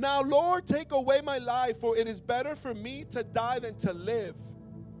 Now, Lord, take away my life, for it is better for me to die than to live.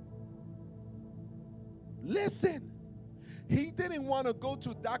 Listen, he didn't want to go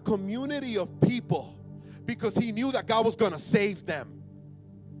to that community of people because he knew that God was going to save them.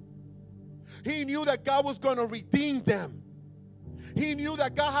 He knew that God was going to redeem them. He knew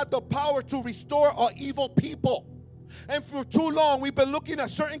that God had the power to restore our evil people. And for too long, we've been looking at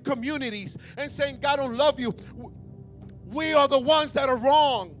certain communities and saying, God don't love you. We are the ones that are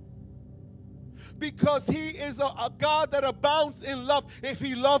wrong. Because he is a God that abounds in love. If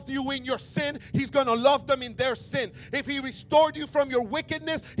he loved you in your sin, he's going to love them in their sin. If he restored you from your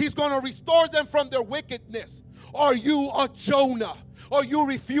wickedness, he's going to restore them from their wickedness. Are you a Jonah? Are you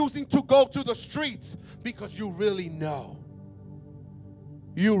refusing to go to the streets because you really know?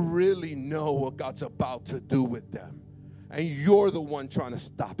 You really know what God's about to do with them. And you're the one trying to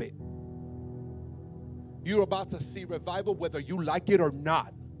stop it. You're about to see revival whether you like it or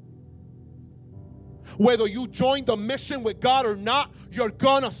not. Whether you join the mission with God or not, you're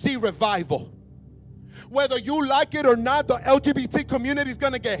going to see revival. Whether you like it or not, the LGBT community is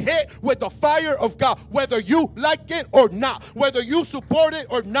going to get hit with the fire of God. Whether you like it or not, whether you support it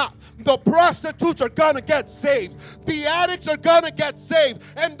or not, the prostitutes are going to get saved. The addicts are going to get saved.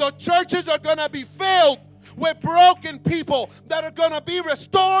 And the churches are going to be filled with broken people that are going to be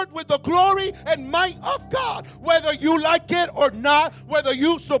restored with the glory and might of God. Whether you like it or not, whether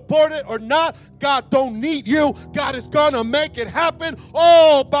you support it or not, God don't need you. God is going to make it happen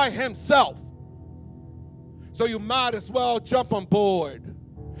all by himself. So you might as well jump on board.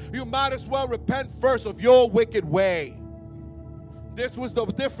 You might as well repent first of your wicked way. This was the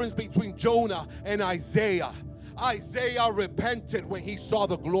difference between Jonah and Isaiah. Isaiah repented when he saw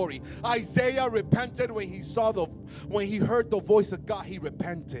the glory. Isaiah repented when he heard the voice of God. He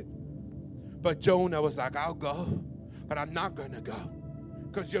repented. But Jonah was like, I'll go, but I'm not going to go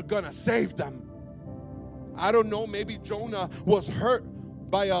because you're going to save them. I don't know, maybe Jonah was hurt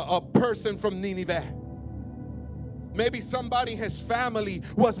by a person from Nineveh. Maybe somebody in his family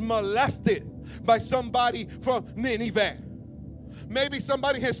was molested by somebody from Nineveh. Maybe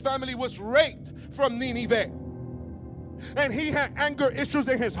somebody in his family was raped from Nineveh. And he had anger issues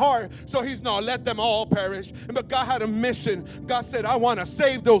in his heart. So he's not, let them all perish. But God had a mission. God said, I want to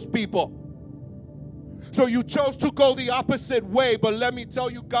save those people. So you chose to go the opposite way. But let me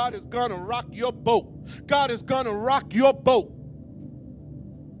tell you, God is going to rock your boat. God is going to rock your boat.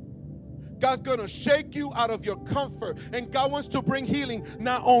 God's going to shake you out of your comfort. And God wants to bring healing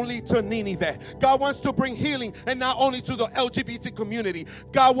not only to Nineveh. God wants to bring healing and not only to the LGBT community.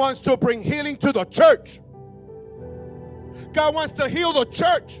 God wants to bring healing to the church. God wants to heal the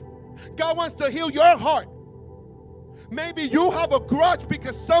church. God wants to heal your heart. Maybe you have a grudge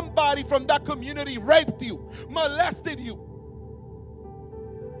because somebody from that community raped you, molested you.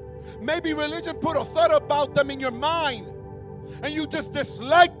 Maybe religion put a thought about them in your mind and you just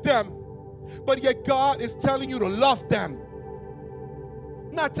dislike them. But yet God is telling you to love them.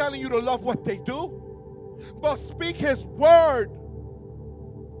 Not telling you to love what they do, but speak his word.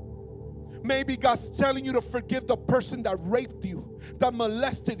 Maybe God's telling you to forgive the person that raped you, that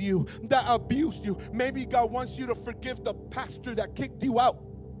molested you, that abused you. Maybe God wants you to forgive the pastor that kicked you out.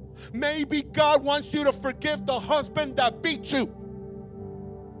 Maybe God wants you to forgive the husband that beat you.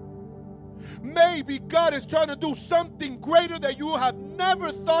 Maybe God is trying to do something greater that you have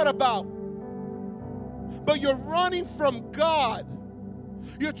never thought about. But you're running from God.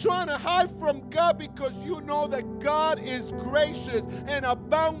 You're trying to hide from God because you know that God is gracious and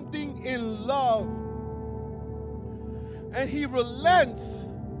abounding in love. And he relents.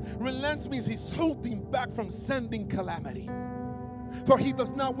 Relents means he's holding back from sending calamity. For he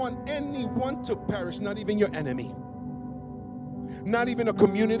does not want anyone to perish, not even your enemy. Not even a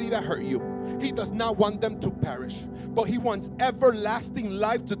community that hurt you. He does not want them to perish. But he wants everlasting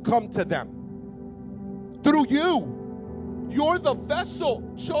life to come to them. Through you. You're the vessel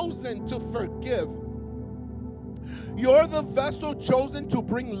chosen to forgive. You're the vessel chosen to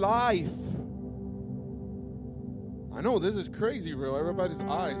bring life. I know this is crazy, real. Everybody's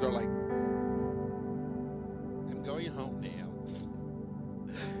eyes are like, I'm going home now.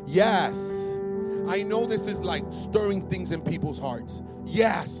 Yes. I know this is like stirring things in people's hearts.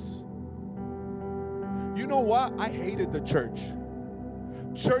 Yes. You know what? I hated the church.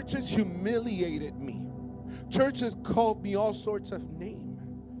 Churches humiliated me. Churches called me all sorts of names.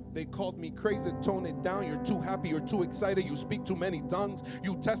 They called me crazy, tone it down, you're too happy, you're too excited, you speak too many tongues,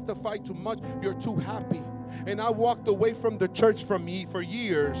 you testify too much, you're too happy. And I walked away from the church for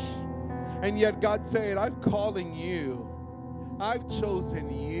years. And yet God said, I'm calling you. I've chosen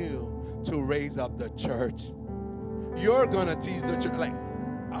you to raise up the church. You're going to teach the church. Like,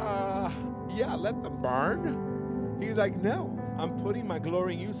 yeah, let them burn. He's like, no, I'm putting my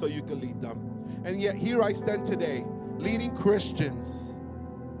glory in you so you can lead them. And yet here I stand today, leading Christians,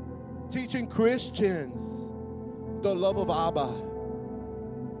 teaching Christians the love of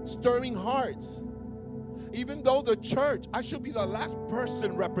Abba, stirring hearts. Even though the church, I should be the last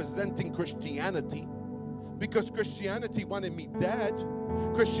person representing Christianity because Christianity wanted me dead.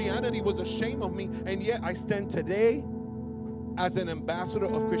 Christianity was ashamed of me, and yet I stand today as an ambassador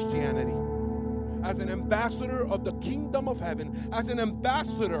of Christianity, as an ambassador of the kingdom of heaven, as an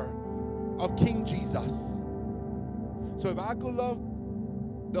ambassador of King Jesus. So if I could love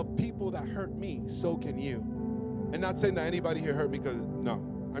the people that hurt me, so can you. And not saying that anybody here hurt me, because no,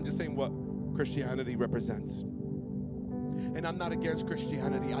 I'm just saying what Christianity represents. And I'm not against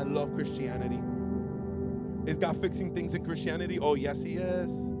Christianity. I love Christianity. Is God fixing things in Christianity? Oh, yes, He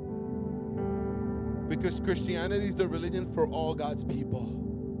is. Because Christianity is the religion for all God's people.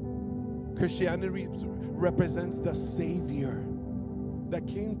 Christianity represents the Savior that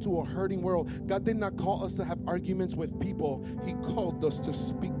came to a hurting world. God did not call us to have arguments with people. He called us to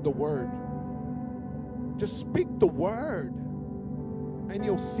speak the word. Just speak the word. And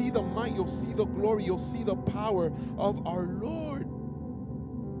you'll see the might, you'll see the glory, you'll see the power of our Lord.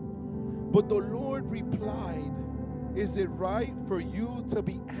 But the Lord replied, is it right for you to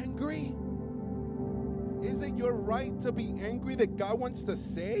be angry? Is it your right to be angry that God wants to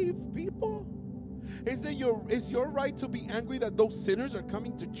save people? Is your right to be angry that those sinners are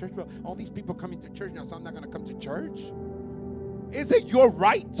coming to church? Well, all these people coming to church now, so I'm not going to come to church. Is it your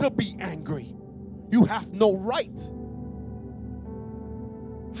right to be angry? You have no right.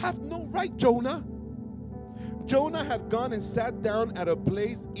 Have no right, Jonah. Jonah had gone and sat down at a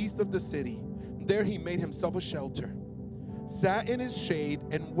place east of the city. There he made himself a shelter, sat in his shade,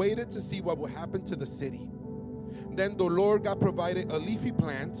 and waited to see what would happen to the city. Then the Lord God provided a leafy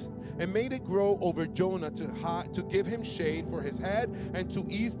plant and made it grow over Jonah to give him shade for his head and to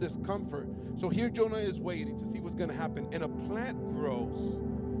ease discomfort. So here Jonah is waiting to see what's going to happen. And a plant grows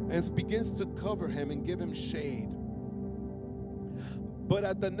and begins to cover him and give him shade. But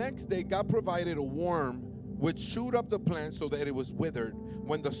at the next day, God provided a worm which chewed up the plant so that it was withered.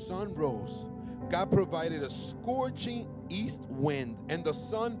 When the sun rose, God provided a scorching east wind, and the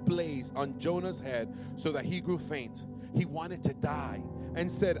sun blazed on Jonah's head so that he grew faint. He wanted to die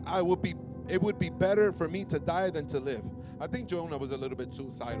and said, it would be better for me to die than to live. I think Jonah was a little bit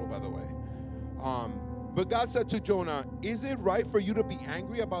suicidal, by the way. But God said to Jonah, is it right for you to be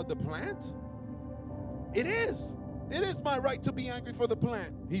angry about the plant? It is. It is my right to be angry for the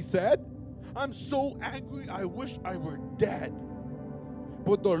plant, he said. I'm so angry, I wish I were dead.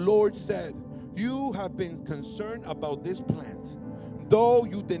 But the Lord said, you have been concerned about this plant, though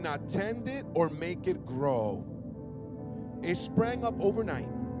you did not tend it or make it grow. It sprang up overnight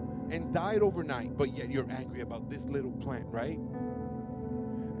and died overnight, but yet you're angry about this little plant, right?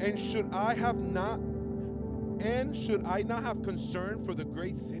 And should I not have concern for the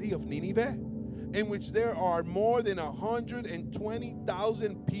great city of Nineveh, in which there are more than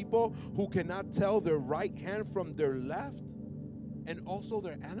 120,000 people who cannot tell their right hand from their left, and also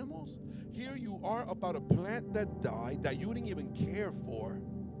their animals? Here you are about a plant that died that you didn't even care for,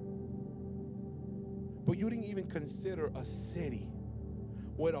 but you didn't even consider a city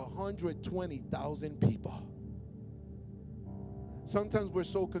with 120,000 people. Sometimes we're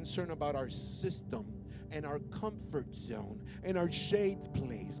so concerned about our system and our comfort zone and our shade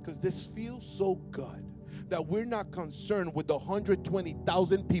place, because this feels so good, that we're not concerned with the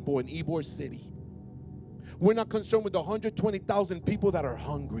 120,000 people in Ybor City. We're not concerned with the 120,000 people that are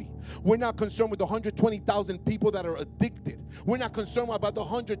hungry. We're not concerned with the 120,000 people that are addicted. We're not concerned about the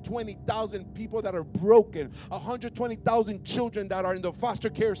 120,000 people that are broken, 120,000 children that are in the foster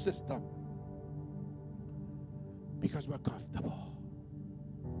care system, because we're comfortable.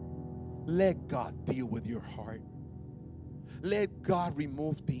 Let God deal with your heart. Let God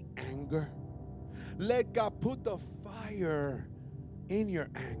remove the anger. Let God put the fire in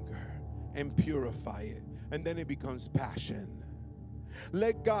your anger and purify it. And then it becomes passion.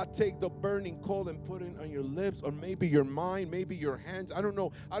 Let God take the burning coal and put it on your lips, or maybe your mind, maybe your hands. I don't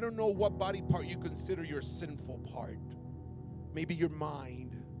know what body part you consider your sinful part. Maybe your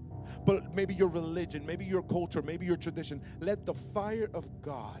mind, but maybe your religion, maybe your culture, maybe your tradition. Let the fire of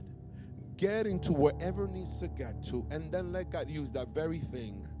God get into wherever it needs to get to, and then let God use that very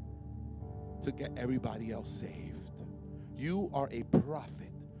thing to get everybody else saved. You are a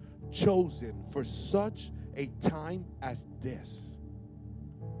prophet chosen for such a time as this.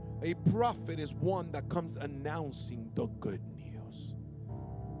 A prophet is one that comes announcing the good news.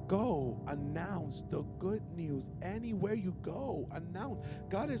 Go announce the good news anywhere you go. Announce.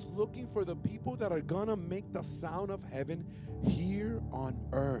 God is looking for the people that are gonna make the sound of heaven here on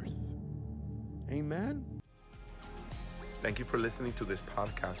earth. Amen. Thank you for listening to this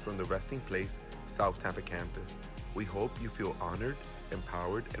podcast from the Resting Place South Tampa campus. We hope you feel honored,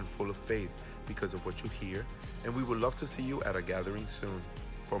 empowered, and full of faith because of what you hear, and we would love to see you at a gathering soon.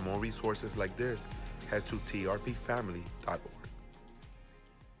 For more resources like this, head to trpfamily.org.